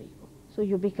 Kill your ego. So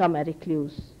you become a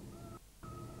recluse.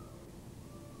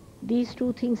 These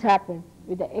two things happen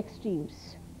with the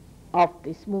extremes of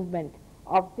this movement,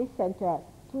 of this center.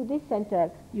 Through this center,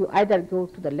 you either go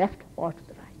to the left or to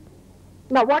the right.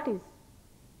 Now, what is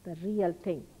the real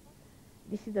thing?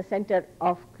 This is the center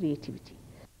of creativity.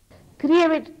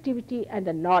 Creativity and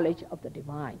the knowledge of the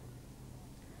divine.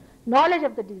 Knowledge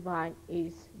of the divine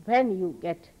is when you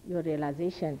get your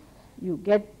realization, you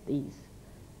get these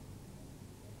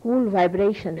cool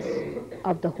vibrations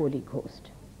of the Holy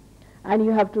Ghost. And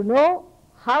you have to know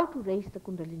how to raise the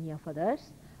Kundalini of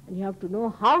others, and you have to know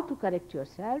how to correct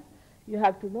yourself. You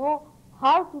have to know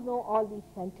how to know all these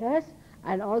centers,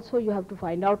 and also you have to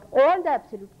find out all the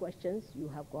absolute questions you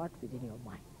have got within your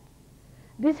mind.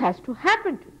 This has to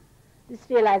happen to you. This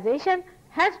realization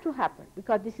has to happen,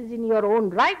 because this is in your own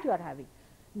right you are having.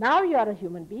 Now you are a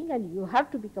human being and you have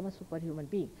to become a superhuman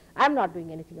being. I am not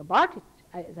doing anything about it.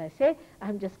 As I say, I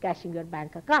am just cashing your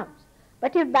bank accounts.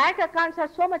 But if bank accounts are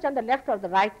so much on the left or the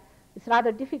right, it's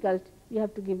rather difficult. You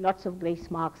have to give lots of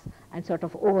grace marks and sort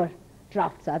of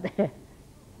overdrafts are there.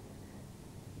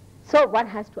 So one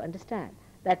has to understand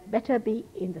that better be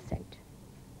in the center.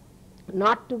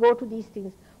 Not to go to these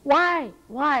things. Why?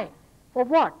 Why? For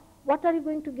what? What are you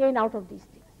going to gain out of these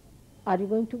things? Are you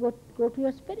going to go to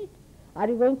your spirit? Are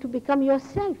you going to become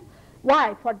yourself?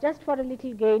 Why? Just for a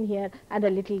little gain here and a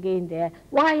little gain there.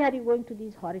 Why are you going to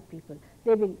these horrid people?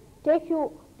 They will take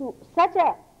you to such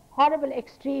a horrible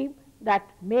extreme that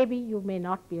maybe you may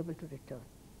not be able to return.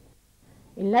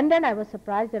 In London, I was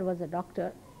surprised. There was a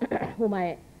doctor whom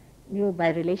I knew by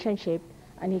relationship,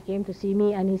 and he came to see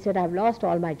me and he said, I've lost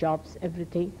all my jobs,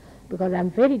 everything, because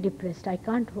I'm very depressed. I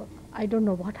can't work. I don't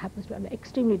know what happens to me. I'm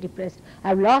extremely depressed.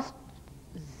 I've lost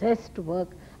zest to work.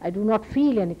 I do not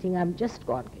feel anything. I'm just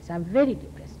gone. I'm very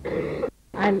depressed.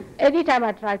 And any time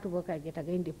I try to work, I get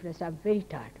again depressed. I'm very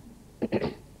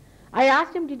tired. I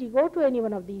asked him, did he go to any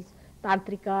one of these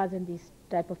tantrikas and these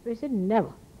type of places? He said,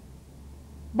 never.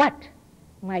 But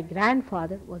my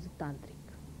grandfather was a tantric.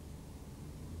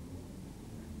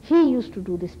 He used to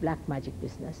do this black magic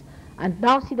business. And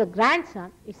now see, the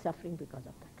grandson is suffering because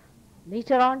of that.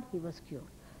 Later on, he was cured.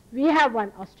 We have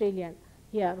one Australian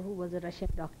here who was a Russian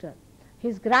doctor.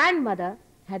 His grandmother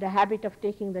had a habit of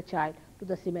taking the child to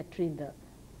the cemetery in the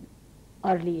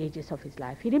early ages of his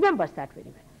life. He remembers that very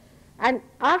well. And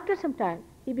after some time,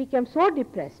 he became so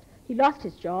depressed, he lost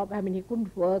his job. I mean, he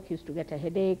couldn't work, he used to get a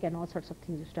headache and all sorts of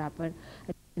things used to happen.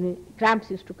 And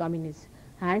cramps used to come in his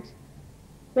hands.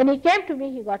 When he came to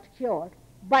me, he got cured,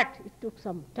 but it took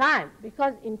some time,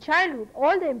 because in childhood,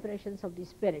 all the impressions of the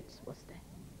spirits was there.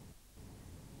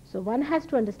 So one has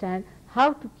to understand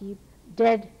how to keep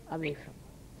dead away from.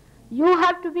 You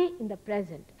have to be in the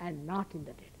present and not in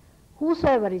the dead.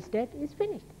 Whosoever is dead is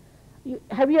finished.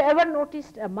 Have you ever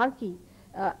noticed a monkey,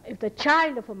 if the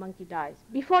child of a monkey dies,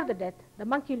 before the death, the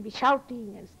monkey will be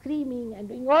shouting and screaming and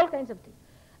doing all kinds of things.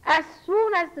 As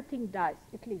soon as the thing dies,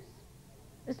 it leaves.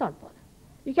 It's not bothered.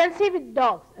 You can see with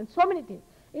dogs and so many things.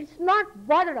 It's not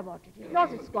bothered about it. It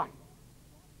knows it's gone.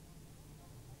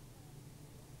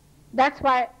 That's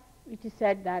why it is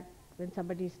said that when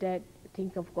somebody is dead,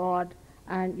 think of God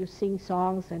and you sing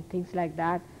songs and things like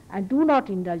that, and do not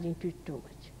indulge into it too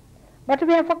much. But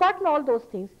we have forgotten all those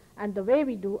things, and the way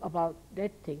we do about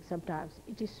dead things sometimes,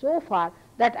 it is so far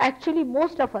that actually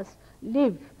most of us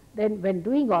live, then when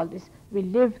doing all this, we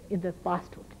live in the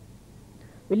pasthood.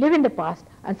 We live in the past,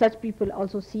 and such people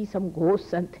also see some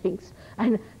ghosts and things.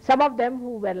 And some of them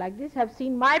who were like this have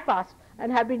seen my past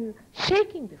and have been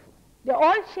shaking before. They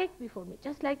all shake before me,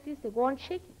 just like this, they go on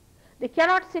shaking. They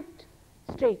cannot sit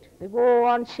straight. They go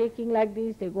on shaking like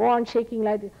this, they go on shaking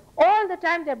like this. All the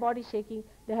time their body shaking,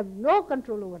 they have no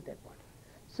control over their body.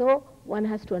 So one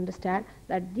has to understand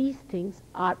that these things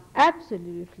are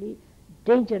absolutely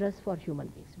dangerous for human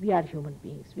beings. We are human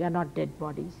beings, we are not dead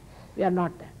bodies, we are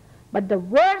not there. But the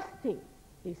worst thing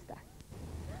is that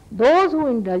those who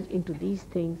indulge into these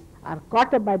things are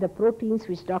caught up by the proteins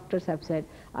which doctors have said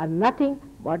are nothing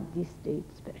but these dead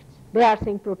spirits. They are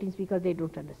saying proteins because they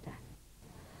don't understand.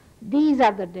 These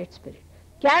are the dead spirits.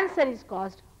 Cancer is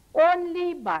caused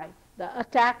only by the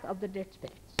attack of the dead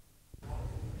spirits.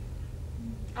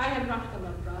 I have not come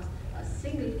across a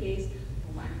single case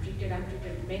whom I have treated. I have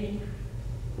treated many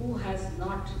who has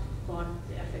not got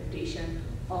the affectation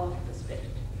of the spirit.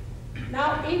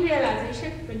 Now, in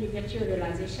realization, when you get your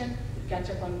realization, you catch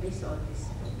up on this or this.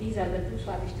 These are the two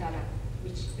Swadishtana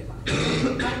which demand.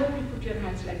 I hope you put your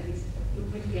hands like this. You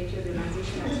will get your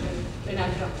realization as well when I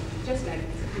drop it, just like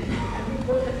this. And we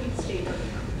both the feet straight on the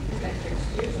ground, just like this.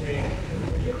 Excuse me,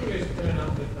 could you please turn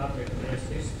up the topic? My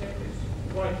system is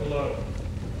quite low.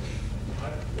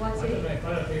 What's I don't know it? if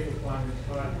other people find it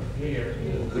hard to hear.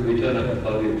 Could we turn up the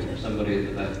volume for somebody at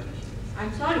the back?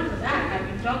 I'm sorry for that. I've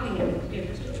been talking about it.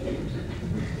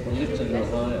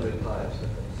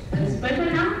 It's better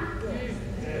now?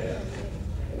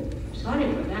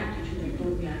 Sorry for that. You should have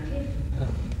told me earlier.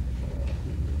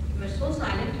 You were so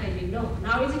silent, I didn't know.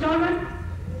 Now is it all right?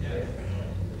 Yeah.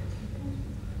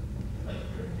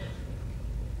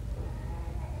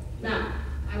 Now,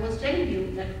 I was telling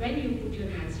you that when you put your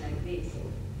hands like this,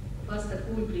 first the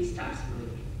cool breeze starts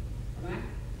moving, alright?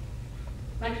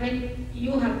 But when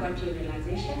you have got your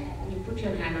realization, and you put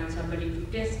your hand on somebody to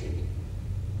test it,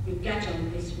 you catch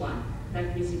on this one,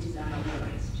 that means it is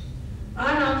unauthorized.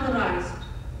 Unauthorized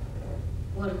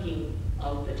working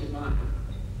of the divine.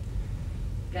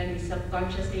 Can be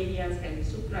subconscious areas, can be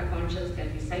supraconscious,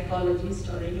 can be psychologist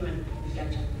or anyone who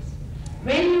catch on this.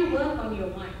 When you work on your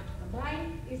mind, the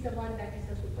mind is the one that is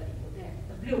the superego there,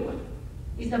 the blue one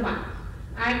is the mind.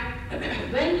 And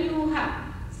when you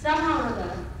have somehow or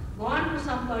other gone to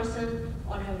some person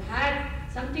or have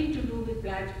had something to do with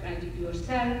magic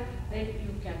yourself, then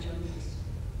you catch on this.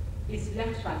 It's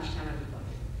left Swadhisthana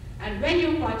recorded. And when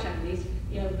you catch on this,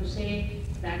 you have to say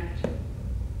that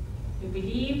you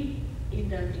believe in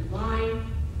the divine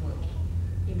working,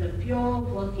 in the pure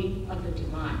working of the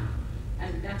divine.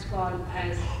 And that's called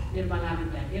as Nirmala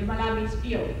Vidya. Nirmala means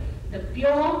pure. The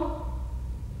pure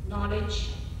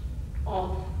knowledge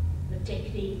of the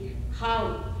technique,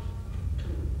 how to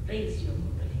raise your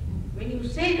Kundalini. When you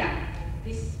say that,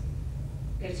 this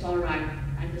gets all right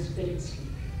and the spirit sleep.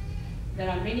 There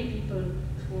are many people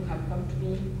who have come to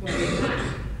me who are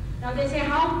mad. Now they say,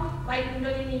 how by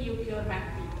Kundalini you cure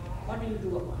back pain? What do you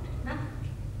do about it? Nothing.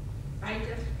 I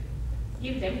just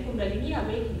give them Kundalini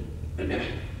awakening.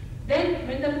 Then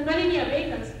when the Kundalini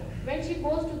awakens, when she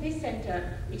goes to this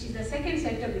center, which is the second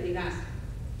center within us,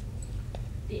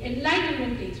 the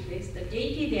enlightenment takes place, the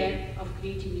deity there of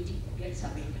creativity gets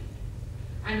awakened.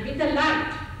 And with the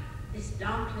light, this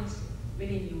darkness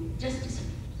within you just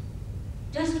disappears.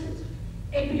 Just disappears.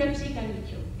 Epilepsy can be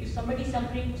cured. If somebody is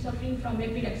suffering from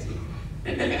epilepsy,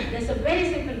 there's a very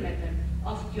simple method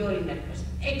of curing that person.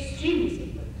 Extremely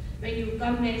simple. When you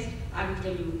come next, I will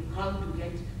tell you how to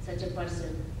get such a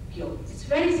person cured. It's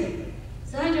very simple.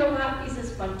 Sahaja Yoga is a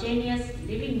spontaneous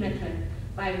living method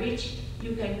by which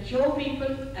you can cure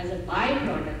people as a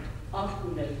byproduct of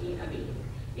Kundalini awakening.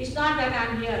 It's not that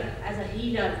I'm here as a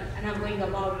healer and I'm going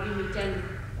about give me $10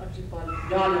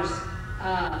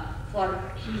 for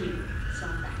healing. It's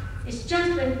not that. It's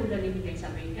just when Kundalini gets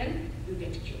awakened, you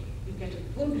get cured. You get a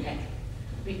good health.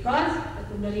 Because the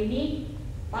Kundalini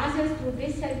passes through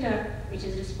this center which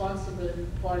is responsible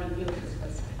for your physical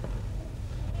side.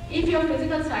 If your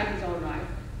physical side is all right,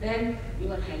 then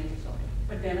your health is all right.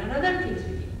 But there are other things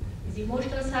with you. This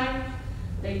emotional side,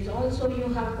 there is also you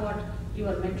have got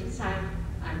your mental side,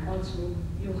 and also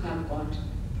you have got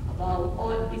above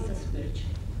all is the spiritual.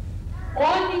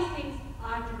 All these things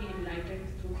are to be enlightened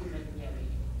through Kundalini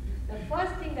awakening. The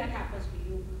first thing that happens to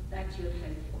you, that's your health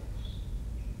improves.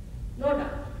 No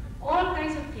doubt. All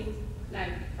kinds of things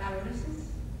like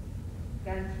paralysis,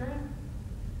 cancer,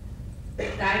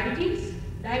 diabetes.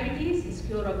 Diabetes is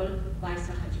curable by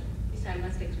Sahaja. This I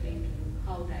must explain to you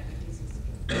how diabetes is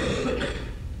cured.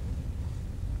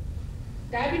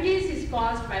 Diabetes is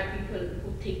caused by people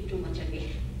who think too much again.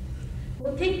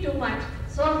 Who think too much,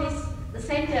 so the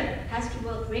center has to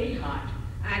work very hard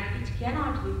and it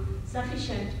cannot give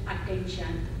sufficient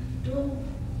attention to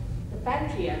the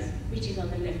pancreas which is on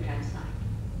the left hand side.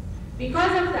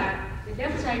 Because of that, the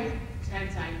left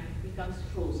hand side becomes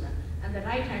frozen and the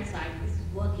right hand side is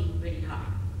working very hard.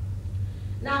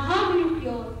 Now how do you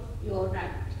cure your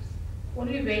diabetes?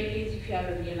 Only way is if you have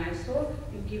a realized soul,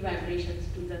 you give vibrations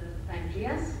to the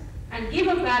pancreas and give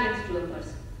a balance to a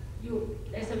person.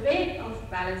 There's a way of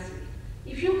balancing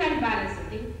it. If you can balance the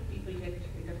thing, people get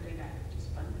rid of their diabetes.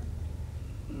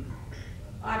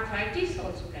 Arthritis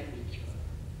also can be cured.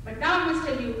 But now I must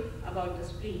tell you about the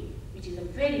spleen, which is a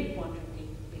very important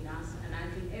thing in us, and I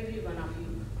think every one of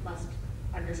you must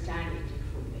understand it in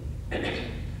full way.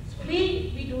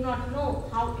 Spleen, we do not know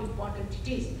how important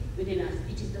it is within us.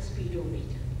 It is the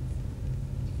speedometer.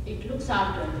 It looks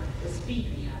after the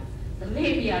speed we have. The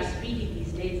way we are speeding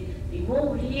these days, we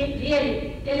move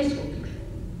really telescopically.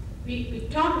 We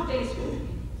talk telescopically.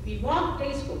 We walk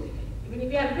telescopically. When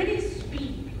we are very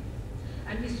speedy,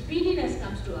 and this speediness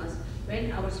comes to us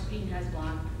when our spleen has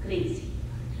gone crazy.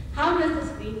 How does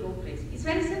the spleen go crazy? It's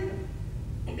very simple.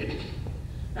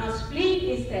 Now, spleen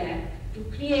is there to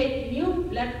create new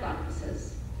blood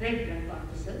corpuscles, red blood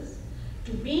corpuscles,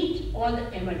 to meet all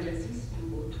the emergencies you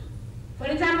go through. For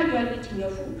example, you are eating your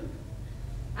food,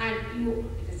 and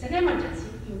it's an emergency,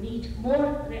 you need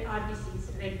more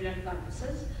RBCs, red blood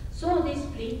corpuscles, so this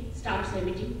spleen starts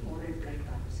emitting more red blood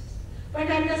corpuscles. But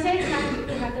at the same time,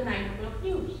 you have the 9 o'clock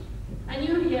news, and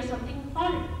you hear something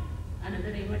horrible,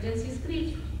 another emergency is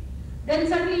created. Then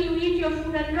suddenly you eat your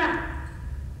food and run.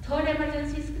 Third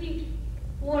emergency is created.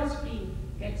 Poor spleen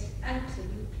gets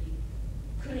absolutely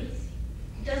crazy.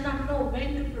 It does not know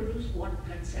when to produce what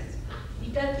blood cells.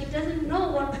 It doesn't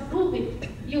know what to do with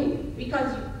you,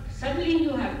 because suddenly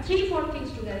you have 3-4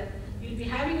 things together. You'll be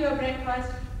having your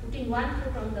breakfast, putting one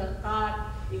foot on the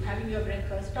car, you're having your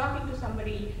breakfast, talking to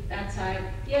somebody that side,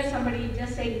 hear somebody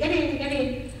just saying, get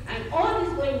in, and all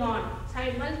this going on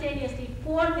simultaneously.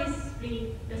 Poor this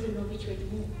spleen doesn't know which way to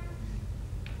move.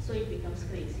 So it becomes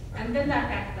crazy. And then the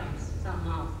attack comes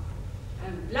somehow.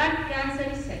 And blood cancer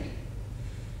is setting.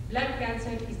 Blood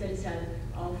cancer is the result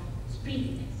of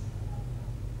speediness.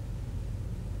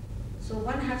 So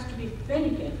one has to be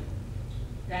very careful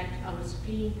that our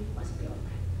spleen must be all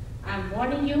right. I'm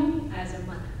warning you as a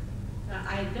mother.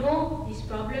 I know these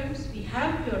problems, we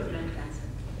have cured blood cancer,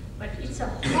 but it's a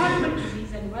horrible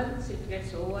disease, and once it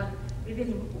gets over,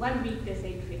 within 1 week they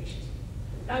say it finishes.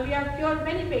 Now, we have cured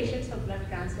many patients of blood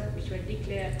cancer which were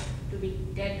declared to be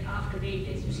dead after 8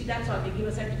 days. You see, that's all, they give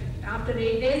a certificate. After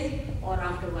 8 days or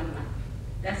after 1 month.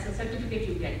 That's the certificate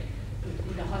you get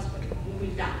in the hospital. You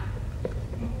will die.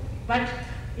 But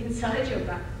in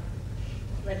Sahaja,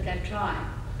 when they try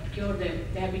to cure them,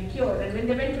 they have been cured. And when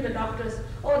they went to the doctors,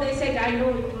 oh, they said, I know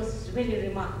it was very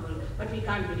remarkable, but we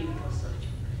can't believe it was surgery.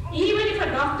 Even if a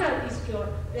doctor is cured,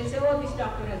 they say, oh, this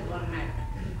doctor has gone mad.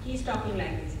 He's talking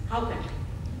like this. How can I?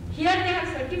 Here they have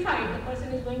certified the person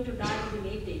is going to die within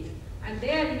 8 days, and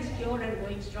there he's cured and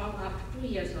going strong after 2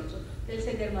 years also. They'll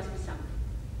say there must be something.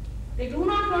 They do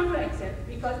not want to accept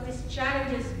because this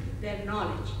challenges their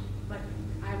knowledge. But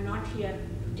I'm not here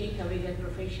to take away their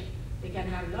profession. They can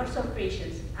have lots of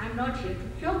patients. I'm not here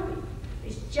to cure people.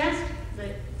 It's just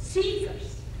the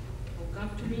seekers who come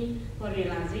to me for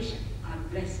realization are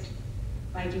blessed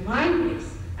by divine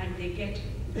grace, and they get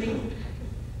bring,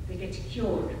 they get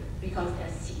cured because they are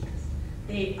seekers.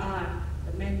 They are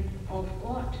the men of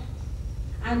God.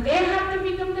 And they have to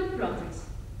become the prophets.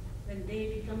 When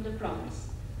they become the prophets,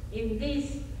 in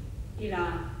this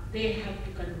era, they have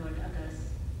to convert others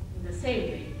in the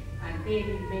same way, and they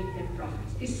will make them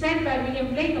prophets. It's said by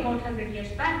William Blake about 100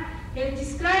 years back. He has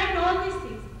described all these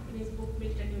things in his book,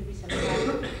 Milton Will Be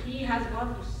Surprised. He has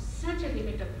gone to such a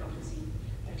limit of prophecy,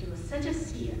 that he was such a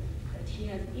seer, that he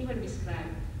has even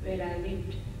described where I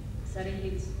lived, Surrey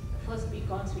Hills, the first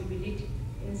beacons will be lit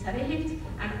in Surrey Hills,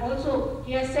 and also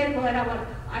he has said where our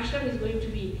ashram is going to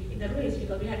be in the ruins,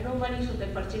 because we had no money, so they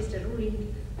purchased a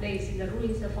ruined place. In the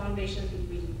ruins, the foundations will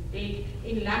be laid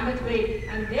in Lambeth Vale,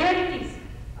 and there it is,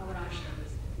 our ashram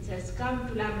is. It has come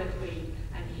to Lambeth Vale,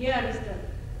 and here is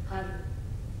her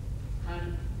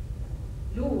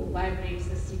loom vibrates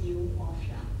the sinew of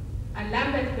love. And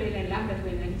Lambeth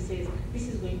Vale, and he says, this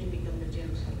is going to become the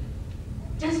Jerusalem.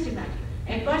 Just imagine,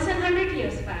 a person 100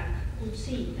 years back could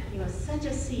see, he was such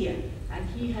a seer, and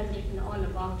he has written all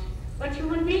about it. But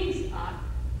human beings are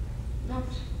not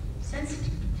sensitive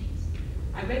to things.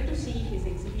 I went to see his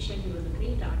exhibition. He was a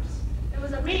great artist. I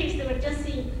was amazed. They were just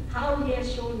seeing how he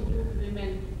has shown nude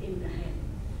women in the hair.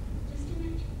 Just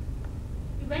imagine.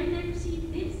 We went there to see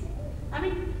this. I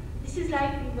mean, this is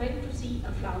like we went to see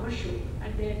a flower show,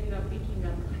 and there you are picking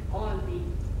up all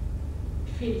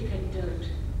the filth and dirt.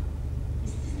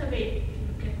 Is this the way you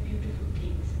look at beautiful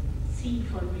things? See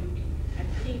for beauty and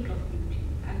think of beauty.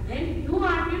 And then you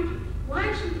are beauty.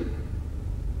 Why should you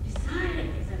desire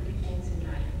exactly things in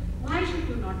life? Why should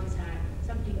you not desire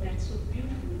something that's so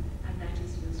beautiful, and that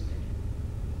is your spirit?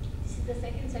 This is the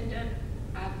second center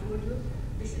I have told you.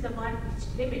 This is the one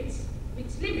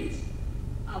which limits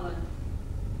our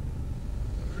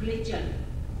religion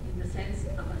in the sense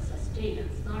of a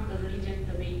sustenance, not the religion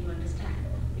the way you understand.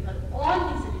 Because all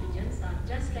these religions are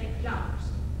just like flowers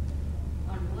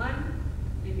on one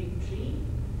living tree,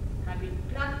 have been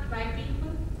plucked by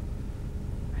people,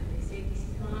 and they say, this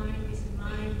is mine, this is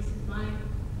mine, this is mine.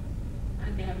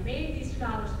 And they have made these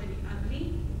flowers very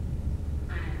ugly,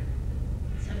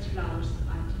 and such flowers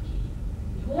are decaying.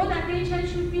 The whole attention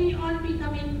should be on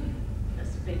becoming the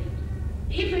spirit.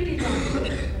 If it is not,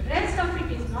 the rest of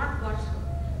it is not God's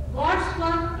work. God's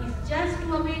work is just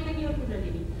to awaken your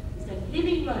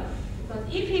given, because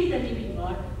if he is the living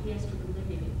God, he has to do the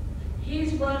living.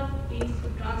 His work is to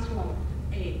transform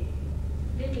a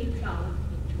little flower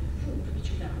into food which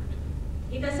you cannot.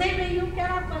 In the same way, you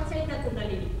cannot pulsate the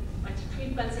Kundalini, but it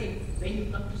will pulsate when you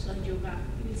come to Sahaja Yoga.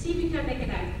 You will see with your naked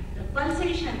eye the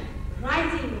pulsation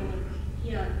rising over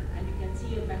here, and you can see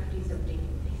your baptism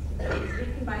taking place. It is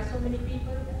written by so many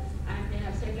people, and they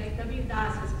have said, like Kabir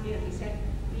Das has clearly said,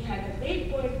 we had a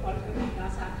great poet called Kabir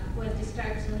Das who has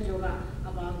described Sahaja Yoga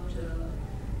about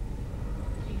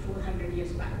 300-400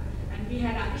 years back. And we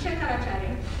had Adi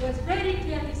Shankaracharya who has very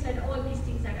clearly said all these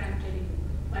things that I am telling you,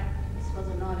 but this was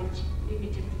a knowledge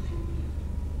limited to few people.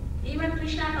 Even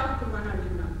Krishna talked to one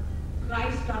Arjuna,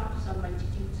 Christ talked to some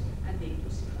multitudes, and they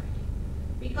crucified him.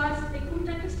 Because they couldn't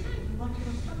understand what he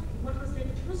was talking, what was there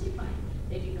to crucify him.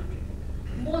 They did not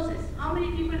recognize. Moses, how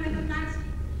many people recognized him?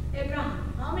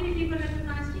 Abraham, how many people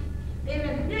recognized him? They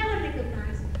were never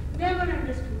recognized, never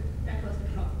understood that was the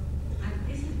problem. And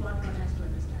this is what one has to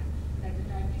understand. That the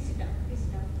time, please sit down, please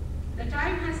sit down. The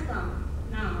time has come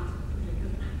now to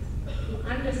recognize, to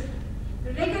understand, to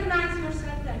recognize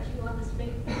yourself that you are the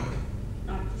spirit,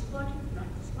 not this body, not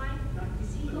this mind, not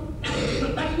this ego,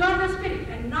 but you are the spirit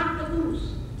and not the gurus,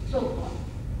 so-called.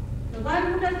 The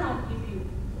one who does not give you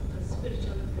the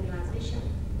spiritual realization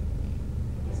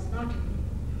is not you.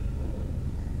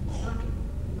 It's not you.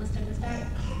 You must understand,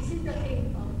 this is the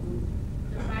thing of Guru,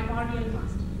 the primordial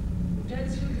master, who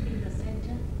tells you to be in the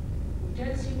center, who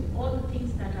tells you all the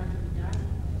things that are to be done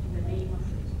in the name of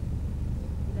religion.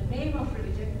 In the name of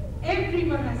religion,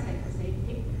 everyone has said the same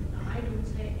thing. Now, I don't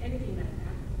say anything like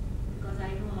that because I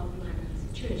know how to handle the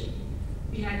situation.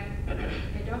 We had a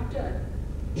doctor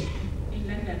in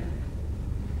London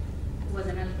who was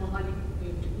an alcoholic who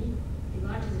came to me. He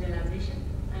got his realization,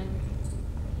 and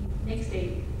next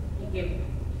day he gave up.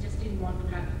 He just didn't want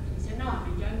to have it. He said, no,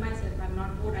 I'm enjoying myself, I'm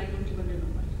not bored, I don't even know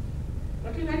what.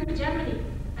 But we went to Germany,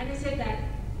 and he said that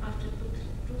after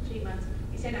 2-3 months,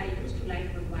 he said, I used to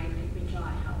like one wine, let me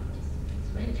try how it is.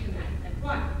 So when he had that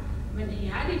one, when he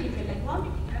had it, he felt like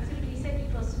vomiting. Absolutely, he said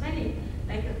it was smelling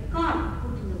like a corn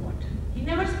put in the water. He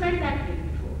never smelled that way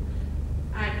before.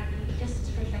 And he just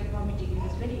felt like vomiting. He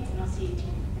was very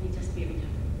nauseating, and he just gave it up.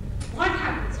 What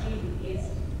happens really is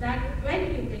that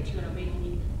when you get your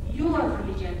awakening, your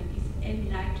religion is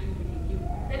enlightened within you.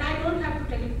 Then I don't have to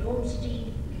tell you, don't steal,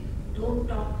 don't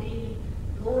talk daily,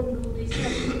 don't do this.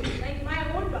 Like my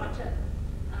own daughter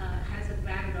has a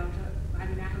granddaughter. I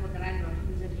mean, I have a granddaughter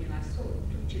who is a realized soul,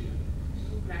 2 children.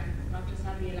 2 granddaughters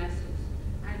are realized souls.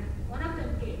 And one of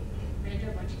them came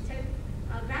later, but she said,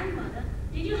 grandmother,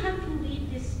 did you have to read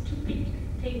this stupid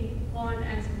thing called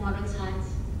as moral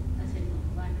science? I said, no,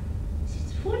 why?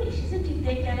 It's foolish, isn't it?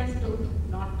 They tell us don't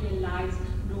not tell lies,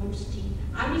 don't steal.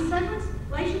 Are we servants?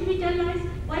 Why should we tell lies?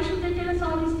 Why should they tell us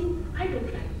all these things? I don't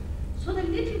like it. So the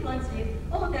little one said,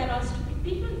 oh, they are all stupid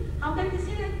people. How can they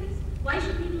say like this? Why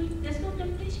should we do it? There's no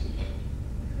temptation.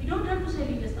 We don't have to say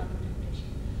there's no temptation.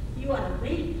 You are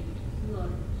awake. You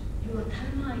are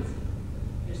dharmizing.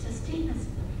 You're sustenance.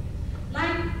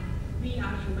 Like we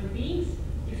are human beings,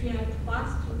 if we have to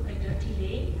pass through a dirty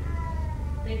lane,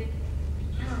 then we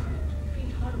cannot do it. We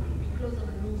feel horrible. We close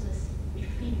our noses. We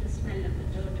feel the smell of the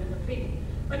dirt and the filth.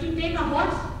 But you take a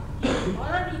horse, he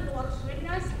already walks very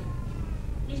nicely.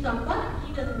 He's not bothered.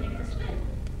 He doesn't make the smell.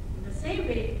 In the same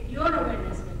way, your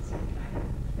awareness gets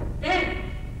inclined.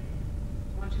 Then,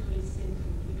 whatever is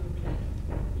sinful, you don't like it.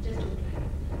 You just don't like it.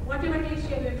 Whatever takes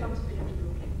you away from spirit, you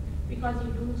don't like it. Because you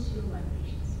lose your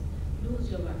vibrations. Lose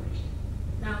your vibration.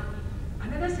 Now,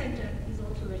 another center is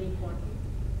also very important,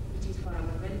 which is for our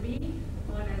well-being,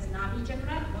 called as Navi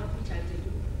Chakra, about which I'll tell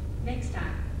you next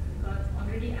time, because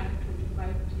already I've told you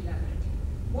quite elaborately.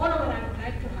 Moreover, I would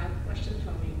like to have questions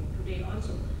from you today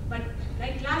also. But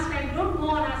like last time, don't go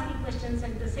on asking questions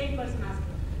and the same person asking.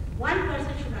 One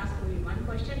person should ask only one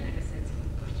question and a sensible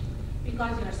question.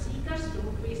 Because you are seekers,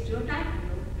 don't waste your time and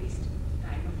don't waste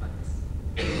time of others.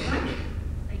 Right?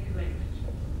 Thank you very much.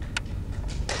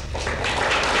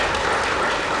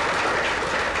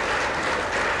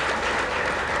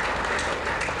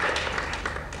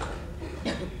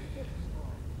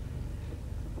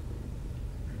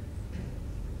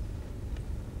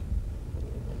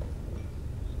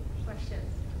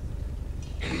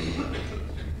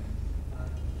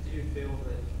 Do you feel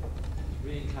that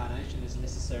reincarnation is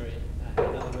necessary in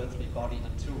another earthly body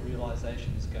until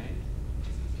realization is gained?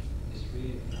 Is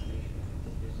reincarnation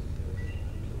necessary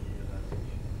until realization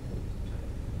is attained?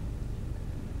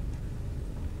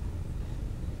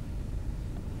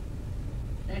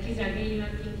 That is again you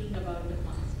are thinking about the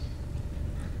past.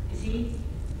 You see,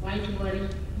 why to worry?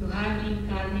 You have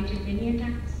reincarnated many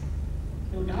times.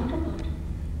 No doubt about it.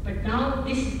 But now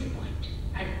this is the point.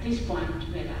 At this point,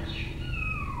 where are you?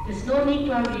 There's no need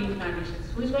to have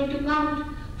reincarnations. Who is going to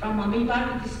count from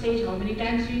amoeba to this stage, how many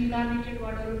times you incarnated,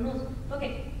 whatever knows?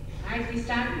 Okay, at this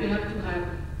time you have to have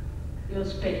your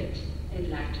spirit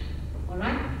enlightened.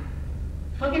 Alright?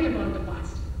 Forget about the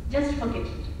past. Just forget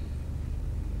it.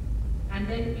 And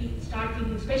then we start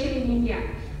thinking, especially in India,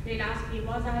 they'll ask me,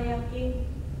 was I a king?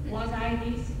 Was I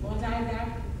this? Was I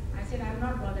that? I said, I'm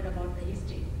not bothered about the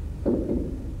history.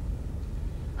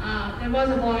 There was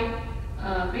a boy,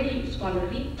 very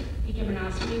scholarly. He came and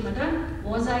asked me, Mother,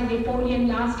 was I Napoleon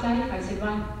last life? I said,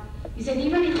 why? He said,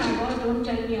 even if I was, don't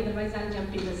tell me, otherwise I'll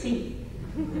jump in the sea.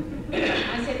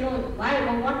 I said, no, why?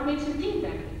 Well, what makes you think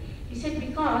that way? He said,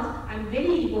 because I'm very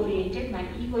ego-oriented, my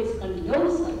ego is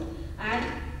colossal, and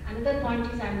another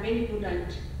point is I'm very good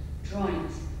at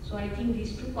drawings. So I think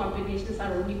these two combinations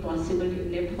are only possible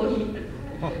in Napoleon.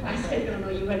 I said, no,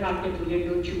 you are not Napoleon,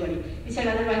 don't you worry. He said,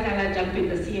 otherwise I'll jump in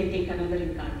the sea and take another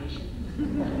incarnation.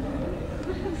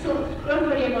 So don't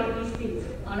worry about these things,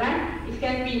 alright? It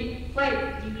can be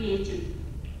quite deviating.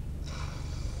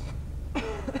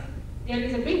 There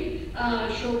is a big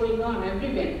show going on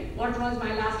everywhere. What was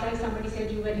my last life? Somebody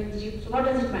said you were in Egypt. So what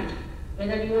does it matter?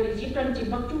 Whether you are in Egypt or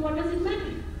Timbuktu, what does it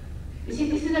matter? You see,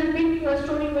 this is a big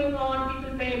story going on.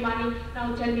 People pay money.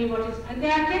 Now tell me what is. And they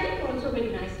are telling also very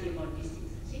nicely about these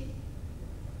things. See?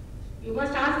 You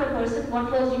must ask the person,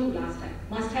 what was you last time?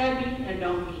 Must have been a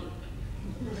donkey.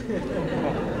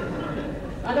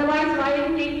 Otherwise, why are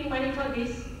you taking money for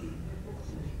this?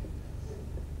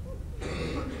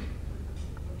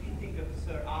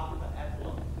 Sir Arthur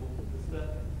Avalon's book, The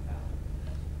Serpent Power.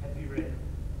 Have you read it?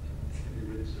 Have you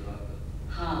read Sir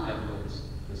Arthur Avalon's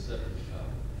The Serpent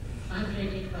Power? I've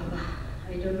read it, Baba.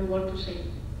 I don't know what to say.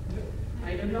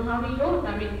 I don't know how he wrote.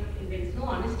 I mean, there is no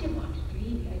honesty about it.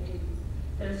 Really, I tell you.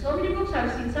 There are so many books.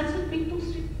 I've seen such a big books.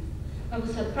 I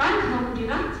was surprised how could he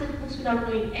write such books without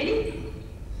knowing anything.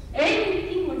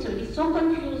 Anything whatsoever. He's so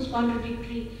confused,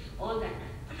 contradictory, all that.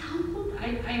 But how could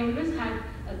I always had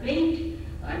a great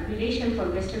admiration for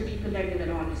Western people that they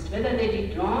were honest. Whether they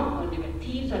did wrong or they were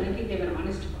thieves or anything, they were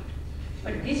honest about it.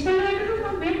 But this fellow, I don't know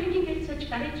from where did he get such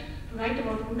courage to write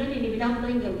about Kundalini without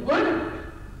knowing a word about it.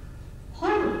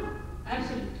 Horrible.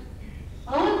 Absolutely.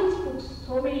 All these books,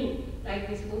 so many, like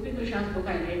this Gopi Krishna's book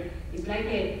I read, is like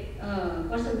a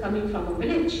person coming from a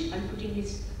village and putting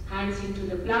his hands into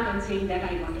the plug and saying that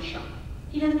I got a shock.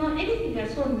 He doesn't know anything. They are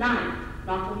so naive,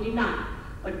 not only naive,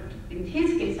 but in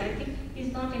his case, I think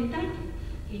he's not entitled.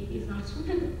 He is not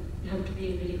suitable. You have to be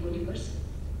a very holy person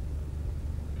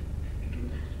to do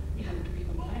that. You have to be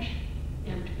compassionate.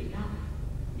 You have to be love.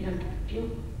 You have to be pure.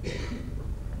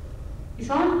 It's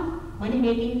all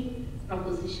money-making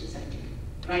propositions, I tell you.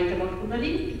 Write about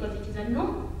Kundalini because it is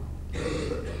unknown.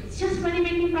 It's just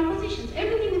money-making propositions.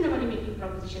 Everything is a money-making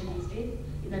proposition these days.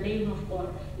 In the name of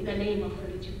God, in the name of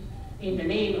religion, in the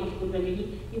name of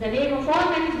Kundalini, in the name of all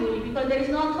that is holy, because there is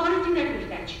no authority that will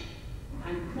catch you.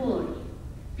 And poor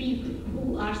people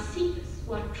who are seekers,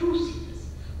 who are true seekers,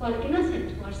 who are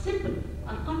innocent, who are simple,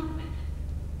 are caught by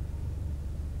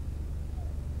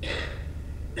that.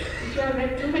 If you have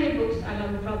read too many books, I'll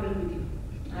have a problem with you.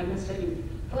 I must tell you.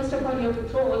 First of all, you have to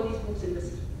throw all these books in the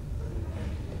sea.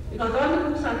 Because all the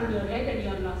books are in your head and you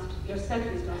are lost. Yourself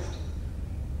is lost.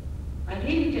 I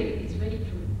really tell you, it's very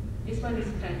true. This one is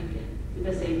standing here with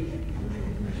the same thing.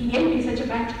 He gave me such a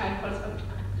bad time for some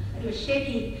time. And he was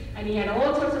shaky and he had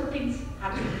all sorts of things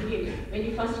happening to him when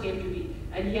he first came to me.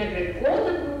 And he had read all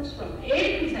the books from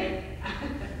A to Z,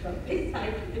 from this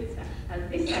side to this side, and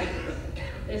this side to this side.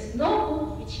 There's no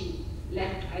book which he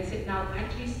left. I said, now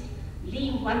at least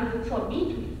leave one book for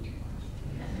me to read.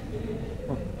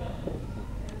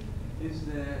 Is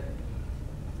there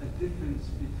a difference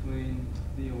between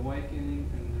the awakening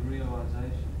and the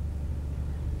realization?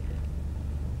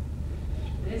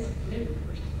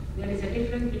 There is a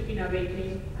difference between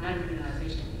awakening and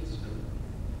realization. It's true.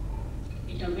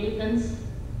 It awakens,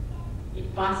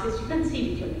 it passes. You can see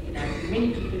with your naked eyes.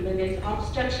 Many people, when there is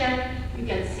obstruction, you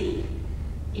can see.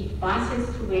 It passes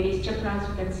through various chakras,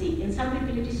 you can see. In some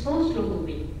people, it is so slow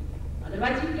moving.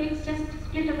 Otherwise, it takes just a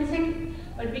split of a second.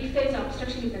 But if there is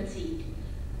obstruction, you can see it.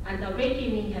 And the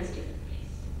awakening has taken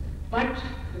place. But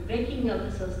the breaking of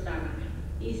the Sahasrara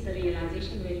is the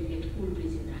realization where you get cool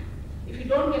breeze in the hand. If you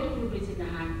don't get cool breeze in the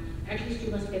hand, at least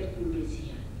you must get cool breeze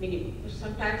here, minimum. Because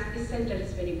sometimes this center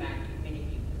is very bad in many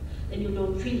people. Then you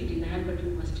don't feel it in the hand, but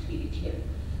you must feel it here.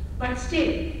 But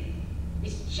still,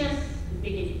 it's just the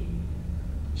beginning.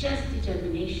 Just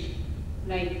determination.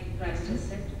 Like Christ has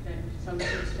said, that some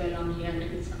seeds fell on here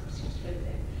and some seeds fell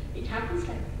there. It happens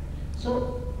like that.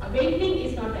 So awakening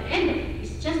is not the end of it,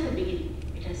 it's just the beginning.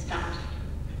 it has started.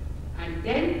 And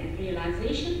then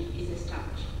realization is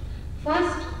established.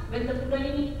 First, when the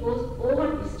Kundalini goes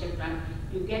over this chakra,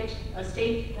 you get a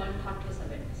state called thoughtless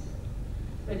awareness,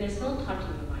 where there's no thought in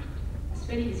your mind. It's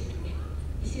very easy to get.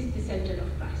 This is the center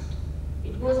of Christ.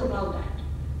 It goes above that.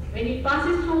 When it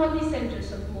passes through all these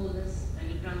centers of Moses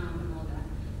and Abraham and all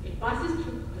that, it passes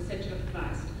through the center of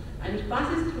Christ, and it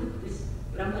passes through this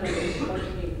Brahma this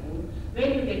alternate moon.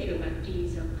 When you get your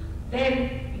baptism,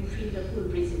 then you feel the full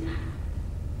breeze in the hand.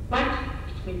 But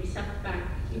it may be sucked back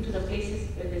into the places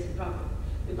where there's a problem.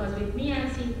 Because with me, I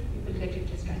have seen people get it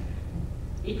just like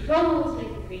that. It flows like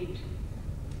a great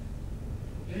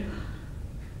river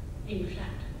in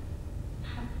flat. It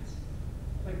happens.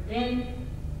 But then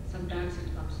sometimes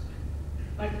it comes back.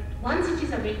 But once it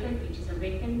is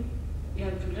awakened, we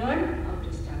have to learn how to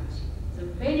establish it. It's a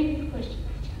very good question,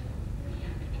 my child. We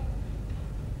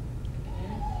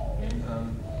have to.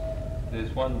 Yes?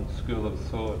 There's one school of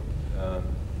thought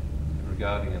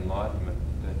regarding enlightenment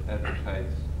that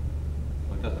advocates,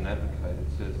 or doesn't advocate,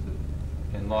 it says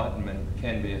that enlightenment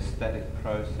can be a static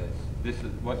process. This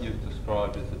is what you've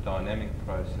described as a dynamic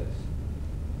process.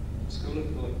 The school of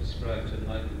thought describes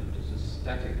enlightenment as a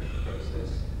static process.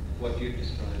 What you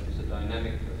described is a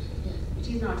dynamic process. Yes,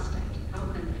 it is not static. How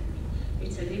can that be?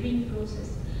 It's a living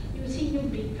process. You see, you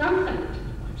become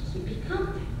collectively conscious. You become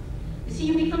that. You see,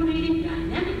 you become really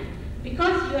dynamic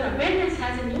because your awareness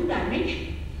has a new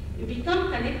dimension. You become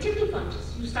collectively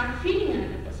conscious. You start feeling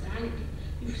another personality.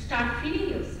 You start feeling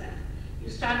yourself. You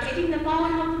start getting the power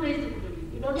how to raise the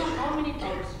Kundalini. You don't know how many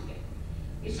powers you get.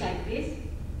 It's like this,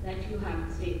 that you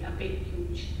have, say, a big,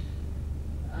 huge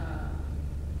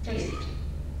chest.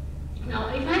 Now,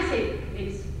 if I say there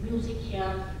is music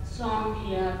here, song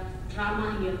here,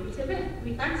 drama here, you say, well,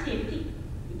 we can't see anything.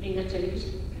 You bring a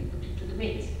television and put it to the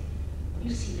mains.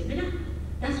 You see the mirror.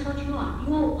 That's what you are.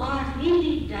 You are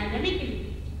really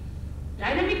dynamically.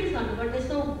 Dynamic is not the word, there's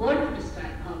no word to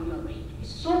describe how you are made.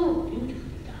 It's so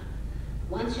beautifully done.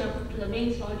 Once you are put to the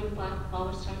mains, all your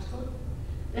power starts flowing.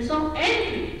 There's no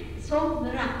end to it. It's so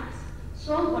miraculous,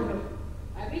 so wonderful.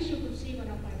 I wish you could see one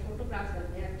of my photographs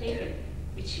that they have taken,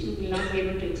 which you will not be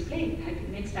able to explain. I think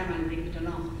next time I'll bring it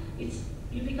along.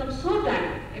 You become so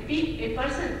dynamic. A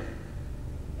person,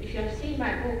 if you have seen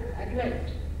my book,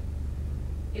 Advent,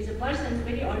 is a person, a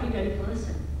very ordinary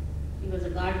person. He was a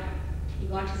gardener. He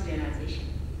got his realization.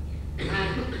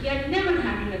 And he had never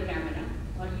handled a camera,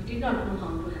 or he did not know how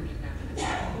to handle a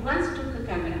camera. He once took a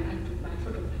camera and took my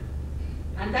photograph.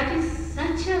 And that is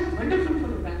such a wonderful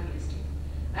photograph he has taken.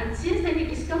 And since then he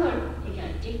discovered he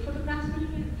can take photographs very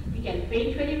well, he can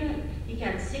paint very well, he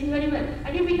can sing very well,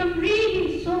 and you become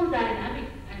really so dynamic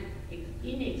and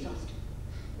inexhaustible.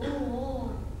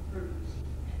 Oh, producing.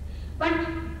 But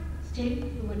still,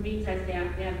 human beings, as they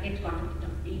get caught up with the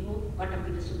ego, caught up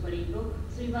with the super ego,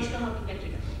 so you must know how to get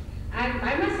rid of it. And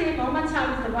I must say, Mohammed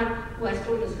Sahib is the one who has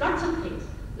told us lots of things,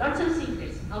 lots of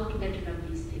secrets, how to get rid of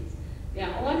these things. They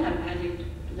are all have added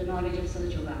to the knowledge of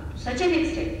Sahaja Yoga to such an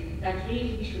extent that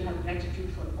really we should have gratitude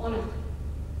for all of them.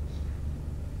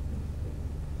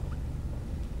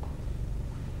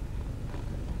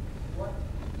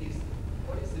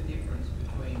 What is the difference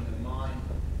between the mind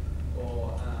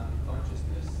or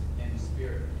consciousness and the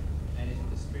spirit? And is it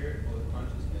the spirit or the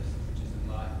consciousness which is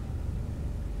enlightened?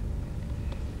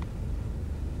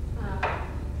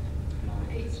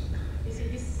 You see,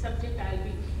 this subject I'll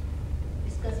be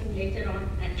discussing later on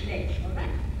at length, all right?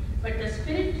 But the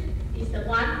spirit is the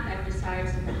one that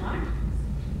resides in the heart,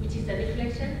 which is the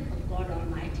reflection of God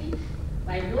Almighty.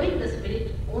 By knowing the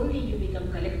spirit, only you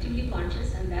become collectively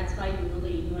conscious, and that's why you know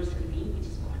the universal being, which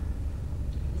is God.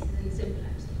 This is in simple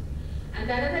answer. And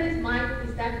the other is mind,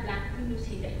 is that black thing you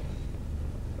see there.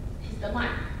 Is the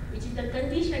mind, which is the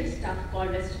conditioned stuff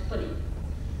called as super ego.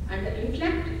 And the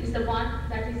intellect is the one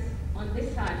that is on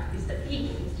this side, is the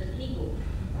ego, Mr. Ego.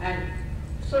 And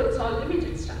so it's all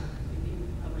limited stuff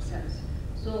within ourselves.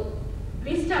 So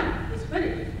wisdom is very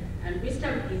different, and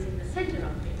wisdom is in the center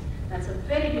of it. That's a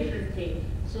very different thing.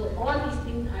 So all these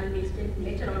things I'll be explaining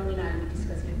later on when I'll be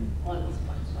discussing all these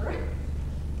points, all right?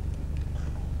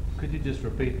 Could you just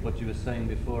repeat what you were saying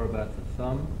before about the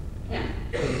thumb? Yeah.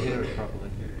 Couldn't hear it properly.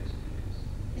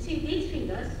 You see, these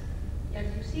fingers, as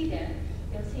you see there,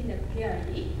 you have seen them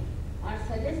clearly, are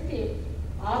suggestive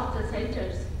of the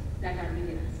centers that are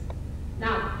within us.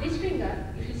 Now, this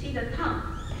finger, if you see the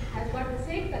thumb, has got the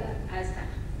same color as that.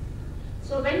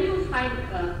 So when you find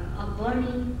a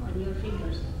burning on your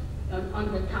fingers,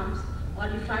 on the thumbs, or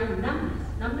you find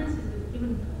numbness is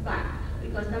even bad,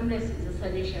 because numbness is a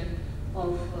suggestion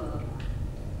of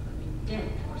death,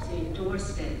 or say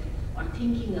towards death. or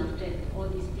thinking of death, all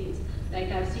these things.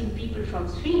 Like I've seen people from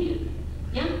Sweden,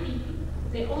 young people,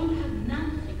 they all have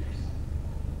none figures.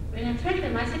 When I fed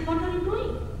them, I said, what are you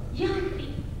doing? Young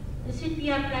people. They said, we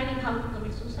are planning how to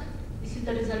commit suicide. This is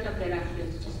the result of their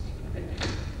affluence. Just look at that.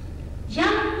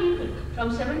 Young people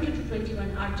from 17 to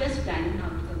 21 are just planning how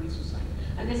to commit suicide.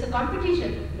 And there's a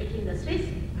competition between the Swiss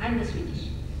and the Swedish.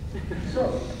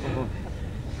 So,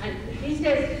 and these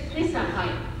days, Swiss are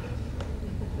higher.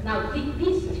 Now,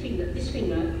 this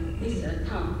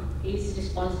thumb is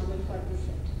responsible for this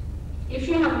set. If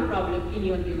you have a problem in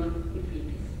your liver, you feel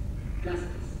this, plus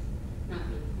this. Now,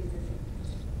 this is the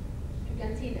set. You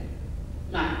can see that.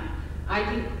 Now, I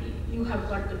think you have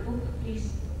got the book.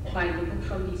 Please buy the book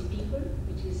from these people,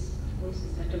 which is, of course,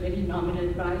 is at a very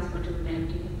nominal price, whatever they have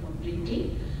taken for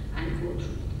printing, and go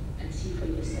through it and see for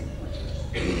yourself what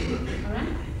it is. All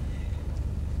right?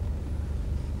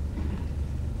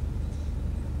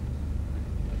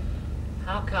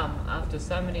 How come, after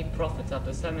so many prophets,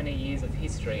 after so many years of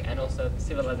history, and also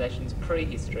civilizations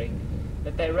pre-history,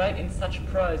 that they wrote in such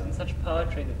prose and such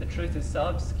poetry that the truth is so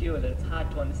obscure that it's hard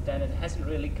to understand and hasn't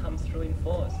really come through in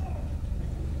force?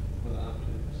 Well,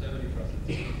 after so many prophets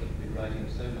that have been writing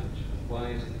so much,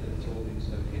 why is it that it's all been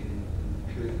so hidden and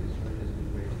the truth has been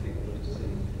very difficult to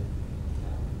see?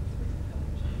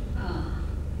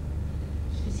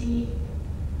 You see,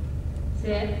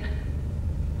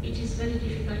 it is very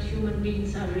difficult. Human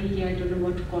beings are really, I don't know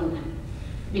what to call them,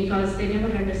 because they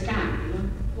never understand, you know.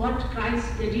 What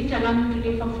Christ, they didn't allow me to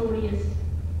live for 4 years.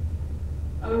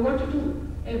 I mean, what to do?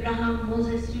 Abraham,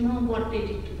 Moses, you know what they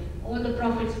did to them. All the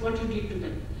prophets, what you did to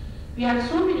them. We have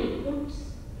so many good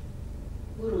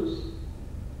gurus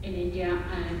in India,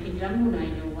 and in Rangoon I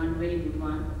know one, very good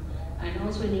one, and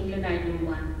also in England I know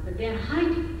one, but they are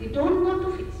hiding. They don't want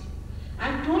to fix you.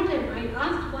 I've told them, I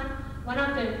asked one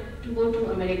of them to go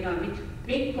to America with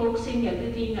big coaxing,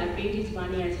 everything. I paid his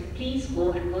money. I said, please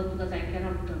go and work because I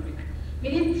cannot go to America.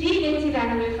 Within 3 days he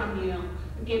ran away from New York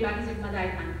and came back and said, Mother, I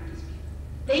can't do this.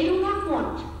 They do not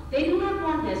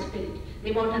want their spirit.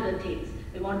 They want other things.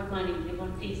 They want money, they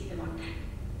want this, they want that.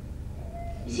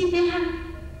 You see, they have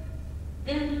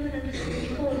never understood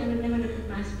before, they were never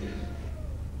recognized before.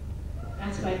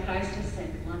 That's why Christ has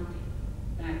said one thing,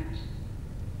 that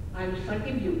I will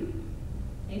forgive you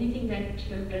anything that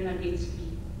you have done against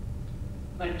me,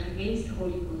 but against the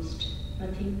Holy Ghost,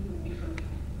 nothing will be forgiven,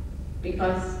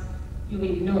 because you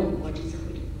will know what is the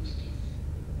Holy Ghost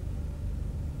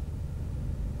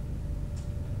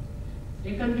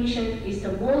is. Recognition is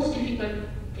the most difficult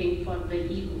thing for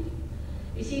the ego.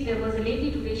 You see, there was a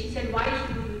lady today, she said, why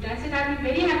should you do it? I said, I'll be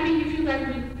very happy if you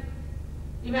can do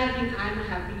it. Imagine, I'm a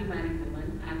happily married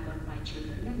woman, I've got my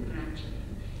children and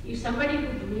grandchildren. If somebody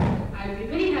could do it, I'll be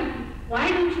very happy. Why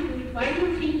don't you do it? Why do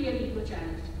you feel your ego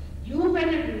challenged? You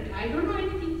better do it. I don't know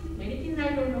anything. Many things I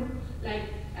don't know. Like,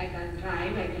 I can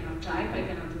drive, I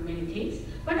cannot do many things,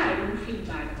 but I don't feel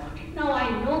bad about it. Now I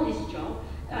know this job.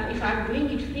 If I'm doing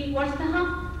it free, what's the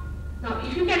harm? Now,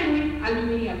 if you can do it, I'll be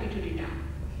very happy to retire.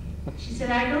 She said,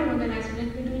 I don't know. Then I said,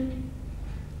 let me do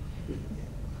it.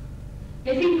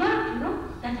 They feel hurt, you know,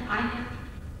 that I have to.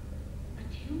 But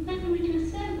you can do it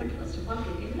yourself, but first of all,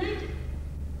 get enlightened.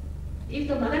 If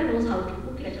the mother knows how to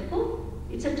cook, let her cook.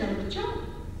 It's a terrible job.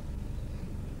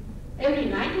 Every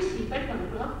night you sleep at 1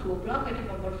 o'clock, 2 o'clock, get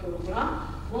up about 4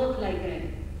 o'clock, work like a,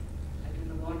 I don't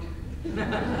know what.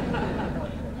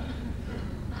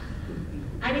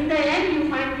 And in the end, you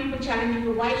find people challenging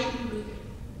you, why should you do it?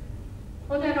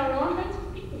 Oh, there are all kinds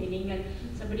of people in England.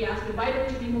 Somebody asked me, why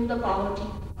don't you remove the poverty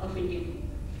of India?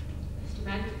 Just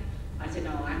imagine. I said,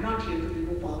 no, I'm not here to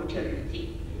remove poverty or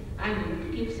anything. I'm here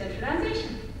to give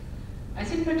self-realization. I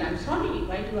said, but I'm sorry,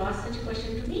 why do you ask such a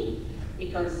question to me?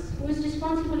 Because who is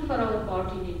responsible for our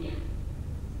poverty in India?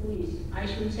 Who is? I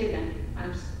shouldn't say that.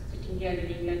 I'm sitting here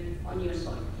in England on your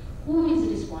soil. Who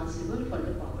is responsible for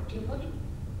the poverty of our India?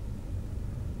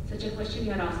 Such a question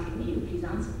you are asking me, you please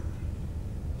answer.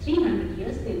 300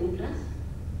 years they ruled us.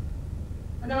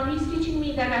 And now he's teaching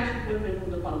me that I should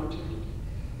remove the poverty of India.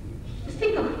 Just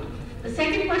think of it. The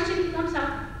second question comes up.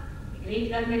 A great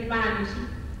learned man, you see.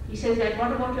 He says that,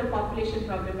 what about your population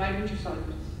problem? Why don't you solve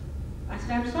it? I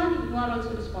said, I'm sorry, you are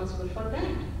also responsible for that.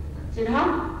 He said,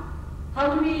 how?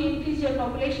 How do we increase your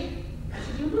population? I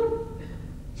said, you do.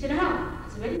 He said, how? I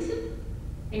said, very simple.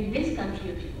 In this country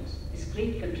of yours, this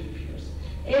great country of yours,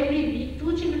 every week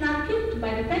 2 children are killed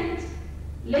by the parents.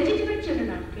 Legitimate children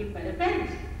are killed by the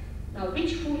parents. Now,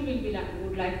 which fool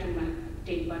would like to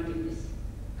take part in this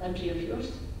country of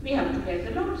yours? We have to bear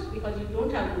the loss because you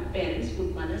don't have good parents,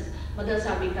 good mothers. Mothers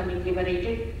are becoming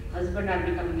liberated, husbands are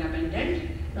becoming abandoned.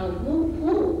 Now,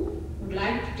 who would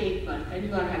like to take birth and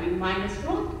you are having minus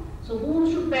growth. So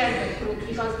who should bear the growth?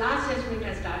 Because last assessment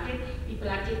has started, people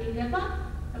are taking their birth.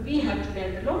 We have to bear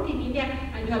the load in India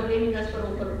and you are blaming us for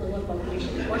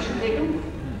overpopulation. What should they do?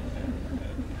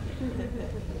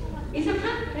 It's a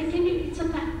fact, I tell you, it's a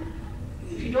fact.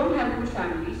 If you don't have good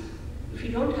families, if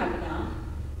you don't have love,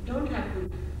 don't have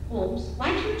good homes, why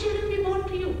should children be born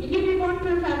to you? Will you be born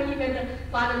to a family where the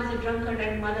father is a drunkard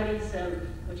and mother is,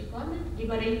 what do you call it,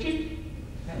 liberated?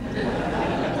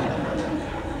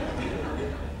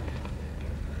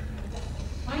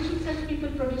 Why should such people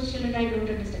produce children? I don't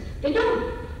understand. They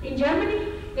don't. In Germany,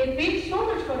 they pay so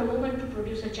much for a woman to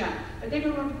produce a child, but they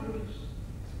don't want to produce.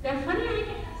 They are funny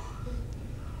ideas.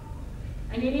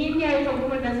 And in India, if a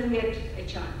woman doesn't get a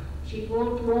child, she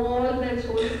go to all the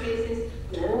holy places,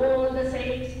 to all the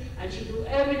saints, and she do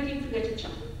everything to get a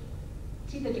child.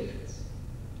 See the difference.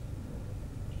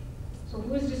 So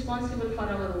who is responsible for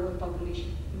our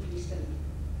overpopulation? You please tell me.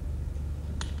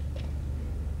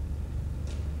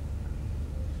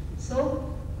 So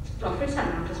prophets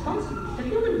are not responsible. The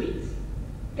human beings.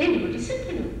 They never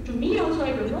discipline. To me also,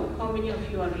 I don't know how many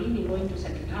of you are really going to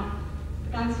settle down.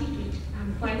 But I'll see to it.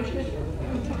 I'm quite sure.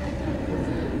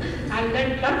 I've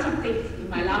learned lots of things in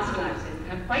my last lives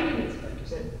and I'm quite an expert.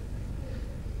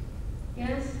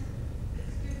 Yes?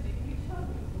 Excuse me, can you tell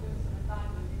me if there's an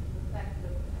alignment into the fact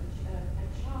that a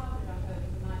child in a home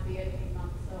might be 18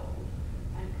 months old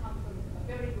and come from a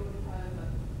very good home,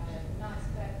 a nice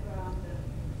background,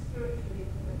 spiritually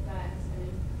advanced and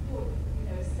in good,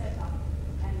 set up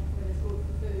and where there's good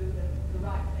food and the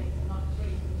right things and not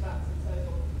free from drugs and so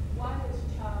forth. Why this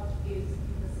child is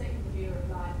in the second year of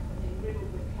life and then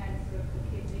riddled with cancer of the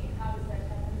kidney, how does that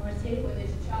happen? When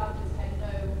this child has had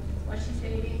no, what she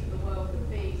said, into the world of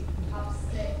being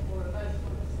upset or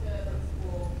emotional disturbance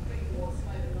or drinking or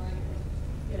smoking or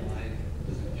anything? Why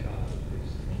does a child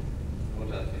who's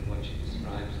brought up in what she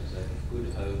describes as a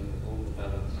good home with all the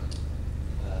balance,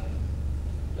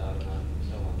 down and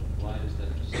so on, why does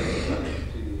that child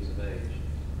at 2 years of age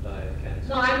die of cancer?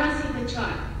 No, I must see the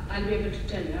child. I'll be able to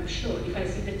tell you, I'm sure. If I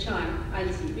see the child,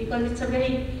 I'll see. Because it's a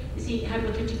very,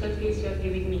 hypothetical case you are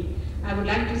giving me. I would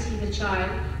like to see the child.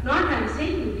 Not I'm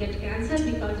saying you get cancer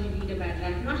because you lead a bad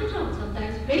life. Not at all.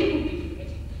 Sometimes very good people get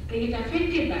it. They get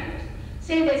affected by it.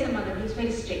 Say there's a mother who's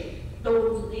very strict.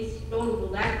 Don't do this, don't do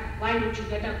that. Why don't you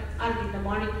get up early in the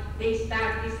morning? This,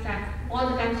 that. All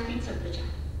the time speaks of the child.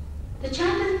 The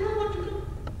child doesn't know what to do.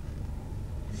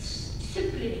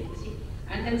 Disciplining, see.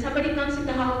 And then somebody comes in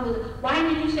the house and goes, why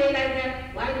did you say like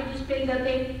that? Why did you spill the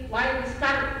thing? Why this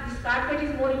carpet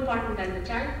is more important than the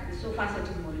child? The sofa set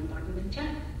is more important than the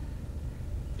child.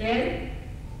 Then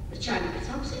the child gets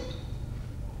upset.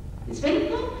 It's very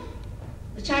important.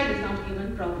 The child is not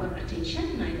given proper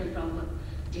attention, neither proper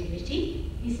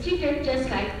dignity. He's treated just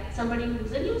like somebody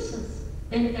who's a nuisance.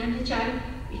 Then the child,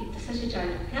 such a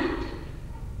child can't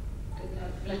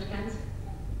get blood cancer.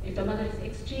 If the mother is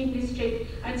extremely strict,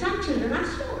 and some children are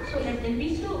slow, so let them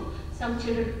be slow. Some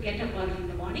children get up early in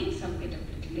the morning, some get up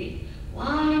a little late.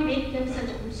 Why make them such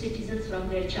good citizens from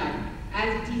their child?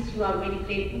 As it is, you are very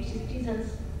great good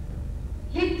citizens.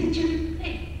 Let the children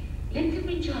play. Let them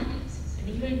enjoy themselves, and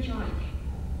you enjoy them.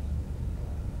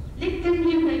 Let them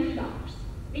live like flowers.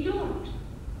 We don't.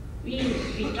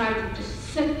 We try to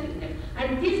discipline them.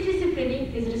 And this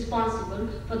disciplining is responsible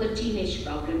for the teenage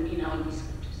problem in all these countries.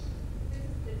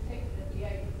 Detected at the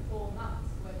age of 4 months,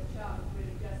 where the child has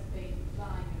really just been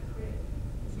lying in a crib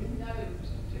with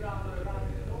no drama around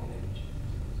it at all.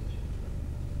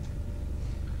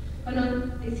 Oh no,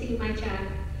 you see my child,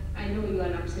 I know you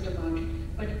are upset about it,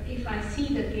 but if I see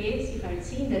the case, if I had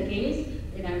seen the case,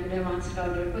 then I would have answered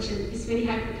all your questions. It's very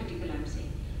hypothetical, I'm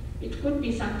saying. It could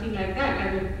be something like that.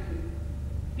 I mean,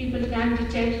 people can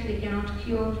detect, they cannot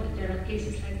cure. There are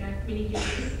cases like that, many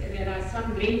cases. There are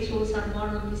some great souls are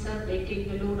born on this earth, they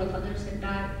take the load of others and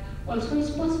die. Also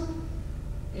it's possible.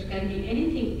 There can be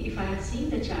anything. If I had seen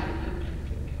the child, I would have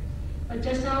told you. But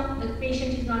just now, the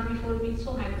patient is not before me,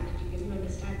 so hypothetical, you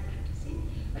understand that, you see.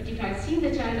 But if I had seen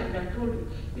the child, I would have told you.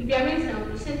 You'll be amazed now.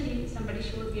 Recently, somebody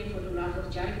showed me a photograph of a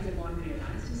child. He's a born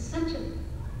realized. He's such a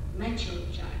mature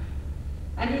child.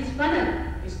 And his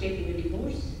mother is taking a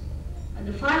divorce. And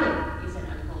the father is an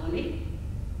alcoholic.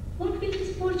 What will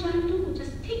this poor child do?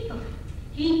 Just think of it.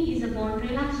 He is a born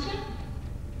realized child.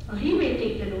 Or he may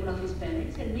take the load of his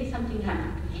parents and may something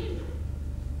happen to him.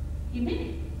 He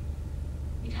may.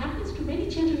 It happens to many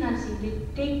children I've seen.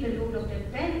 They take the load of their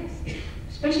parents.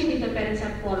 Especially if the parents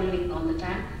are quarreling all the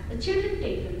time. The children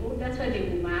take the load. That's why they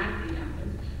go mad. It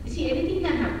happens. You see, anything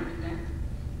can happen to them.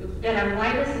 If there are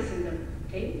viruses in the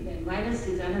thing, then virus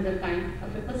is another kind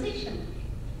of a possession.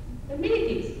 There are many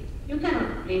things. You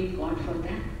cannot blame God for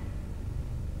that.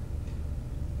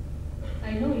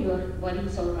 I know your worry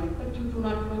is all right, but you do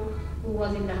not know who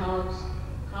was in the house,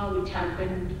 how it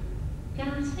happened. You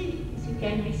cannot say. It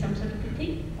can be some sort of a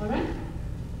thing, all right?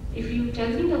 If you tell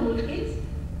me the whole case,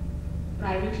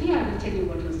 privately I will tell you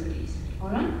what was the case, all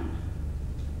right?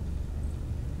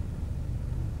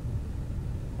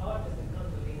 How does the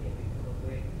Kundalini become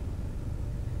awake?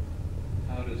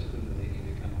 How does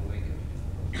Kundalini become awakened?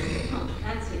 Oh,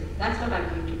 that's it. That's what I'm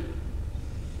going to do.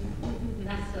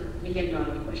 That's a $1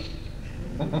 million question.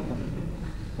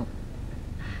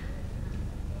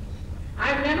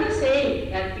 I'm never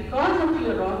saying that because of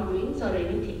your wrongdoings or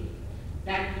anything,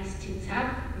 that these things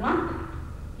have not.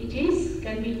 It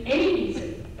can be any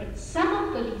reason, but some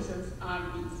of the reasons are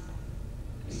these.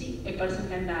 You see, a person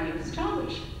can die of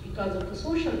starvation because of the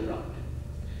social problem.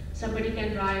 Somebody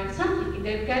can die of something.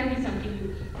 There can be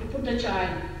something, you put the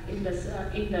child in the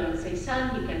say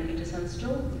sun, he can get a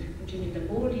sunstroke. If you put him in the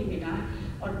cold, he may die.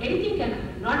 Or anything can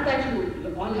happen. Not that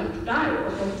you all have to die,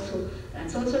 also,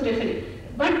 that's also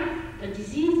definite. But the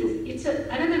diseases, it's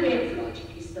another way of logic.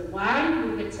 It's the why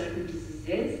you get certain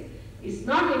diseases is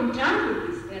not in terms with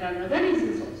this. There are other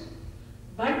reasons also.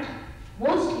 But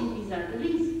mostly these are the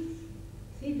reasons.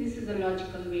 See, this is a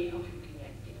logical way of looking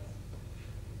at things.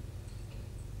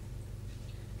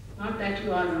 Not that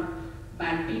you are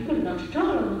bad people, not at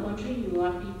all. On the contrary, you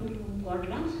are people whom God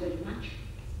loves very much.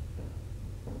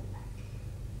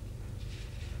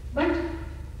 But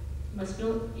must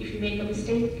know, if you make a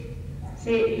mistake,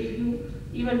 say if you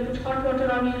even put hot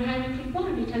water on your hand, it will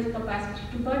burn. It has a capacity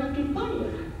to burn, it will burn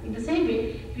your hand. In the same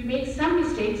way, if you make some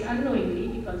mistakes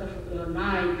unknowingly because of your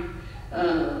naive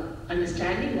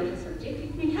understanding of a subject,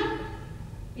 it will happen.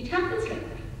 It happens like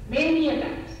that, many a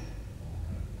times.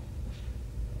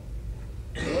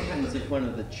 So what happens if one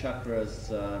of the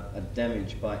chakras are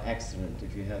damaged by accident,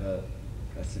 if you have a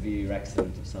severe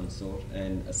accident of some sort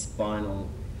and a spinal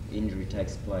injury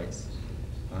takes place?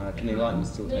 Can enlightenment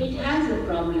still take place? It has a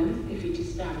problem if it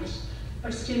is damaged,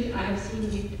 but still I have seen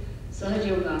with Sahaja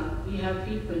Yoga, we have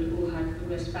people who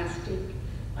were spastic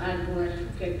and who had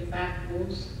crooked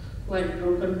backbones, who had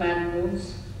broken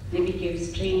backbones. They became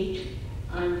straight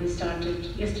and they started.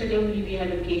 Yesterday only we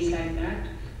had a case like that.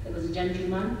 There was a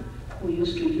gentleman who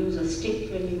used to use a stick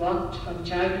when he walked from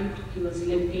childhood. He was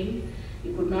limping.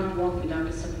 He could not walk without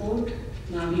a support.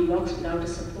 Now he walks without a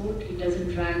support. He doesn't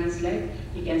drag his leg.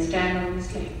 He can stand on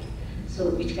his leg.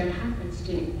 So it can happen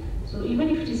still. So even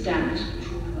if it is damaged, you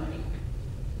shouldn't worry.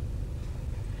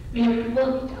 We have to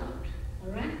work it out.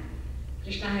 Alright?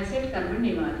 Krishna has said,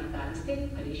 Karmanevadikaraste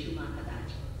Parishu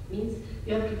Makadaji. Means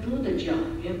you have to do the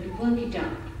job. You have to work it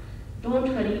out.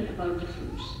 Don't worry about the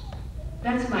fruits.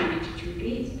 That's my attitude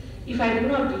is. If I do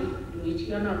not do it,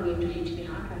 you are not going to hit me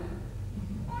hard.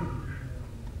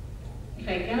 If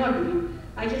I cannot do it,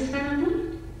 I just cannot do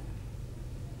it.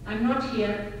 I'm not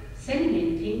here selling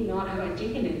anything, nor have I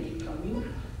taken anything from you.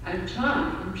 I'll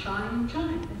try and try and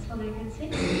try. That's all I can say.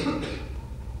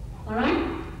 Alright?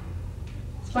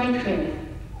 It's quite fair.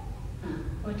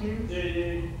 What else? Do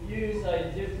you use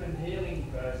a different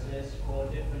healing process for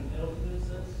different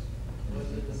illnesses, or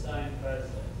is it the same process?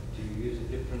 Do you use a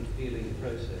different healing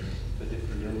process for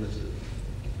different illnesses,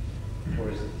 or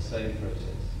is it the same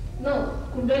process? No,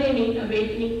 Kundalini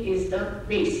awakening is the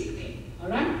basic thing,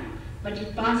 alright? But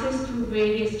it passes through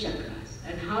various chakras.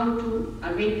 And how to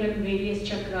awaken various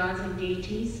chakras and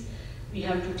deities, we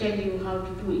have to tell you how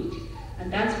to do it.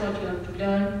 And that's what you have to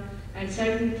learn. And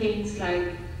certain things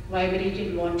like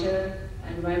vibrated water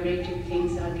and vibrated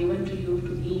things are given to you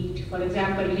to eat. For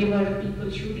example, liver,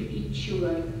 people should eat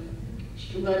sugar.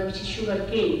 Sugar, which is sugar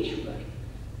cane sugar.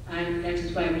 And that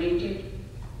is vibrated.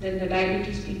 Then the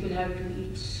diabetes people have to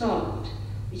eat salt,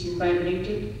 which is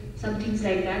vibrated. Some things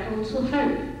like that also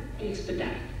help to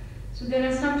expedite. So there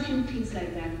are some few things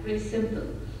like that, very simple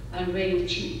and very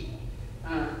cheap.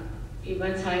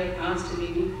 Once I asked a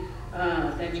lady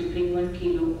that you bring 1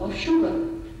 kilo of sugar,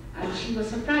 and she was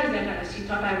surprised that she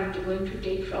thought I was going to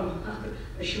take from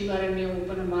the sugar and you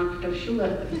open a market of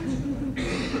sugar.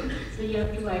 So you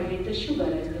have to vibrate the sugar,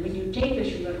 and when you take the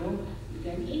sugar home, you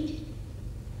can eat it.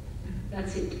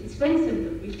 That's it. It's very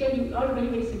simple. We'll tell you all very,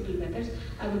 very simple methods.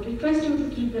 I would request you to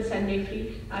keep the Sunday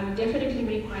free. I will definitely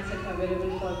make myself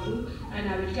available for you, and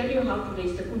I will tell you how to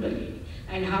raise the Kundalini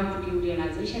and how to give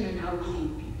realization and how to heal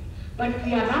people. But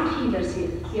we are not healers here.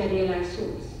 We are realized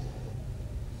souls.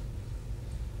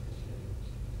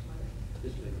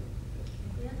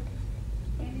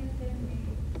 Can you tell me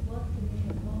what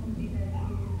home did I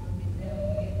do from the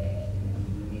devil?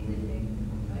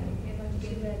 I had an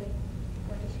accident.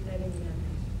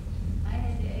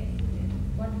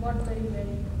 What very,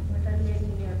 what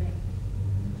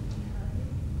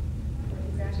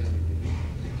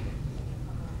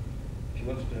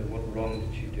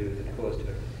to do that caused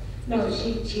her? No,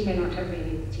 she may not have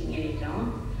anything any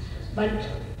wrong, but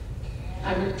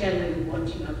I will tell you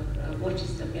what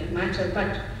is the matter,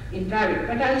 but in private.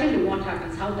 But I'll tell you what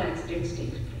happens, how the accidents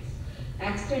take place.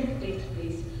 Accident takes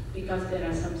place because there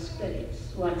are some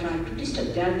spirits who are trying to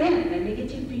disturb. They are there, the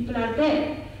negative people are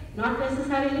there, not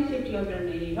necessarily that you have done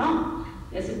any wrong.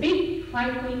 There's a big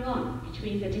fight going on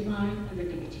between the divine and the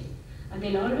negative, and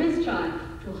they'll always try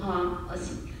to harm a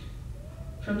seeker.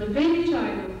 From the very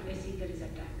childhood, a seeker is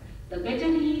attacked. The better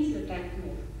he is, the attack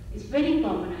more. It's very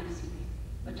common, I've seen it.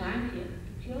 But I'm here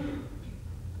to cure you.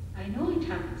 I know it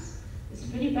happens. It's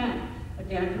very bad, but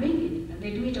they are doing it, and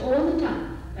they do it all the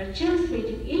time. They're just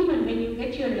waiting. Even when you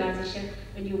get your realization,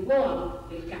 when you go out,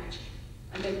 they'll catch you,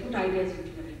 and they'll put ideas into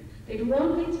your head. They do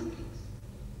all kinds of things.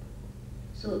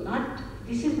 So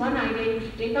this is one idea you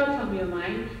should take out from your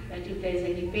mind, that if there is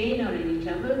any pain or any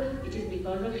trouble, it is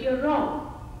because of your wrong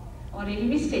or any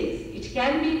mistakes. It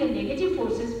can be the negative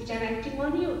forces which are acting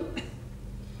on you,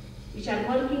 which are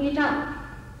working it out.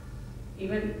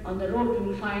 Even on the road, you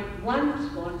will find one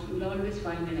spot, you will always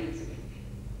find an accident.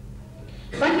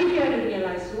 But if you are a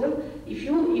realized soul, if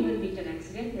you even meet an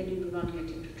accident, then you do not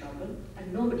get into trouble,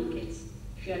 and nobody gets.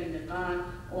 If you are in the car,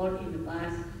 or in the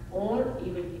bus, or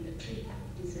even in the train.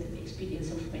 It is an experience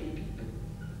of many people.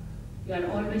 You are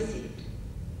always saved.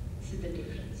 This is the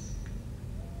difference.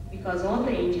 Because all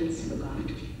the angels look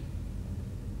after you.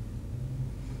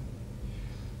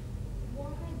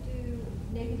 Why do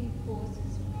negative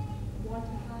forces want to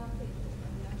harm people?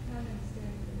 I can't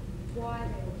understand why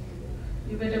they would do that.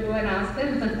 You better go and ask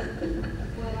them.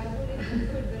 Well, I would if you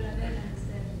could, but I don't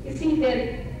understand. You see,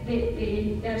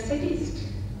 they're sadists.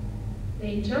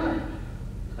 They enjoy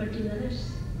hurting others.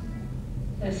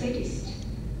 They're sadists.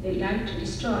 They like to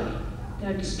destroy. They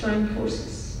are destroying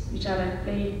forces which are at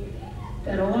play.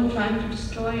 They're all trying to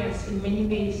destroy us in many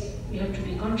ways. We have to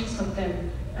be conscious of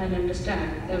them and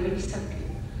understand. They're very subtle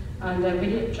and they're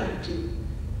very attractive.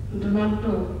 You do not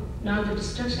know. Now the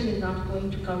destruction is not going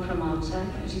to come from outside,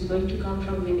 it is going to come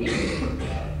from within.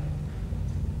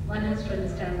 One has to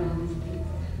understand all these things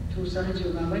through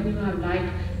Sahaja. When you have light,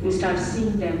 you start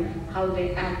seeing them, how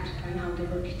they act and how they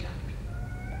work it out.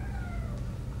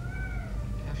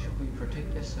 How should we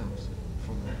protect ourselves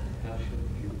from that? How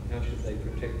should they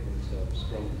protect themselves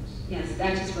from this? Yes,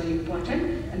 that is very important,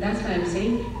 and that's why I'm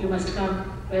saying you must come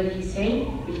where he's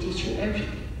saying we'll teach you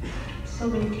everything. So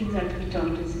many things are to be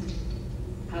taught, isn't it?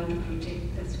 How to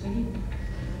protect, that's very important.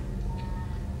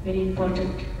 Very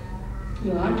important.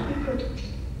 You are to be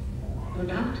protected, no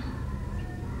doubt.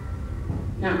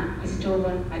 Now, is it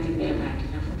over? I think we have had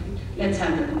enough of it. Let's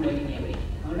have the Kundalini away,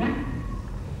 all right?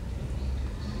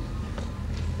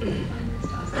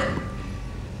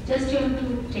 Just you have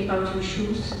to take out your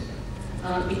shoes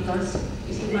because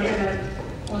you see Mooladhara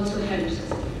also helps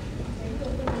us.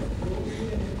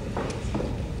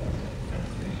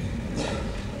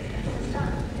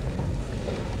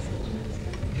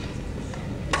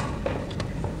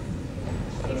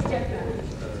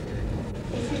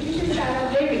 This is Star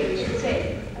of Devi, we should say.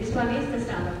 This one is the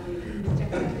Star of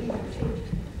Devi.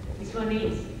 This one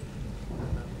is.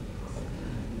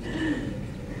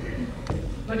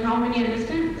 But how many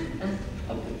understand?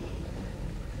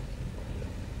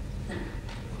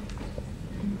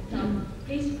 Now,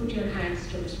 please put your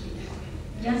hands towards me,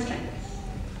 just like this.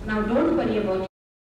 Now, don't worry about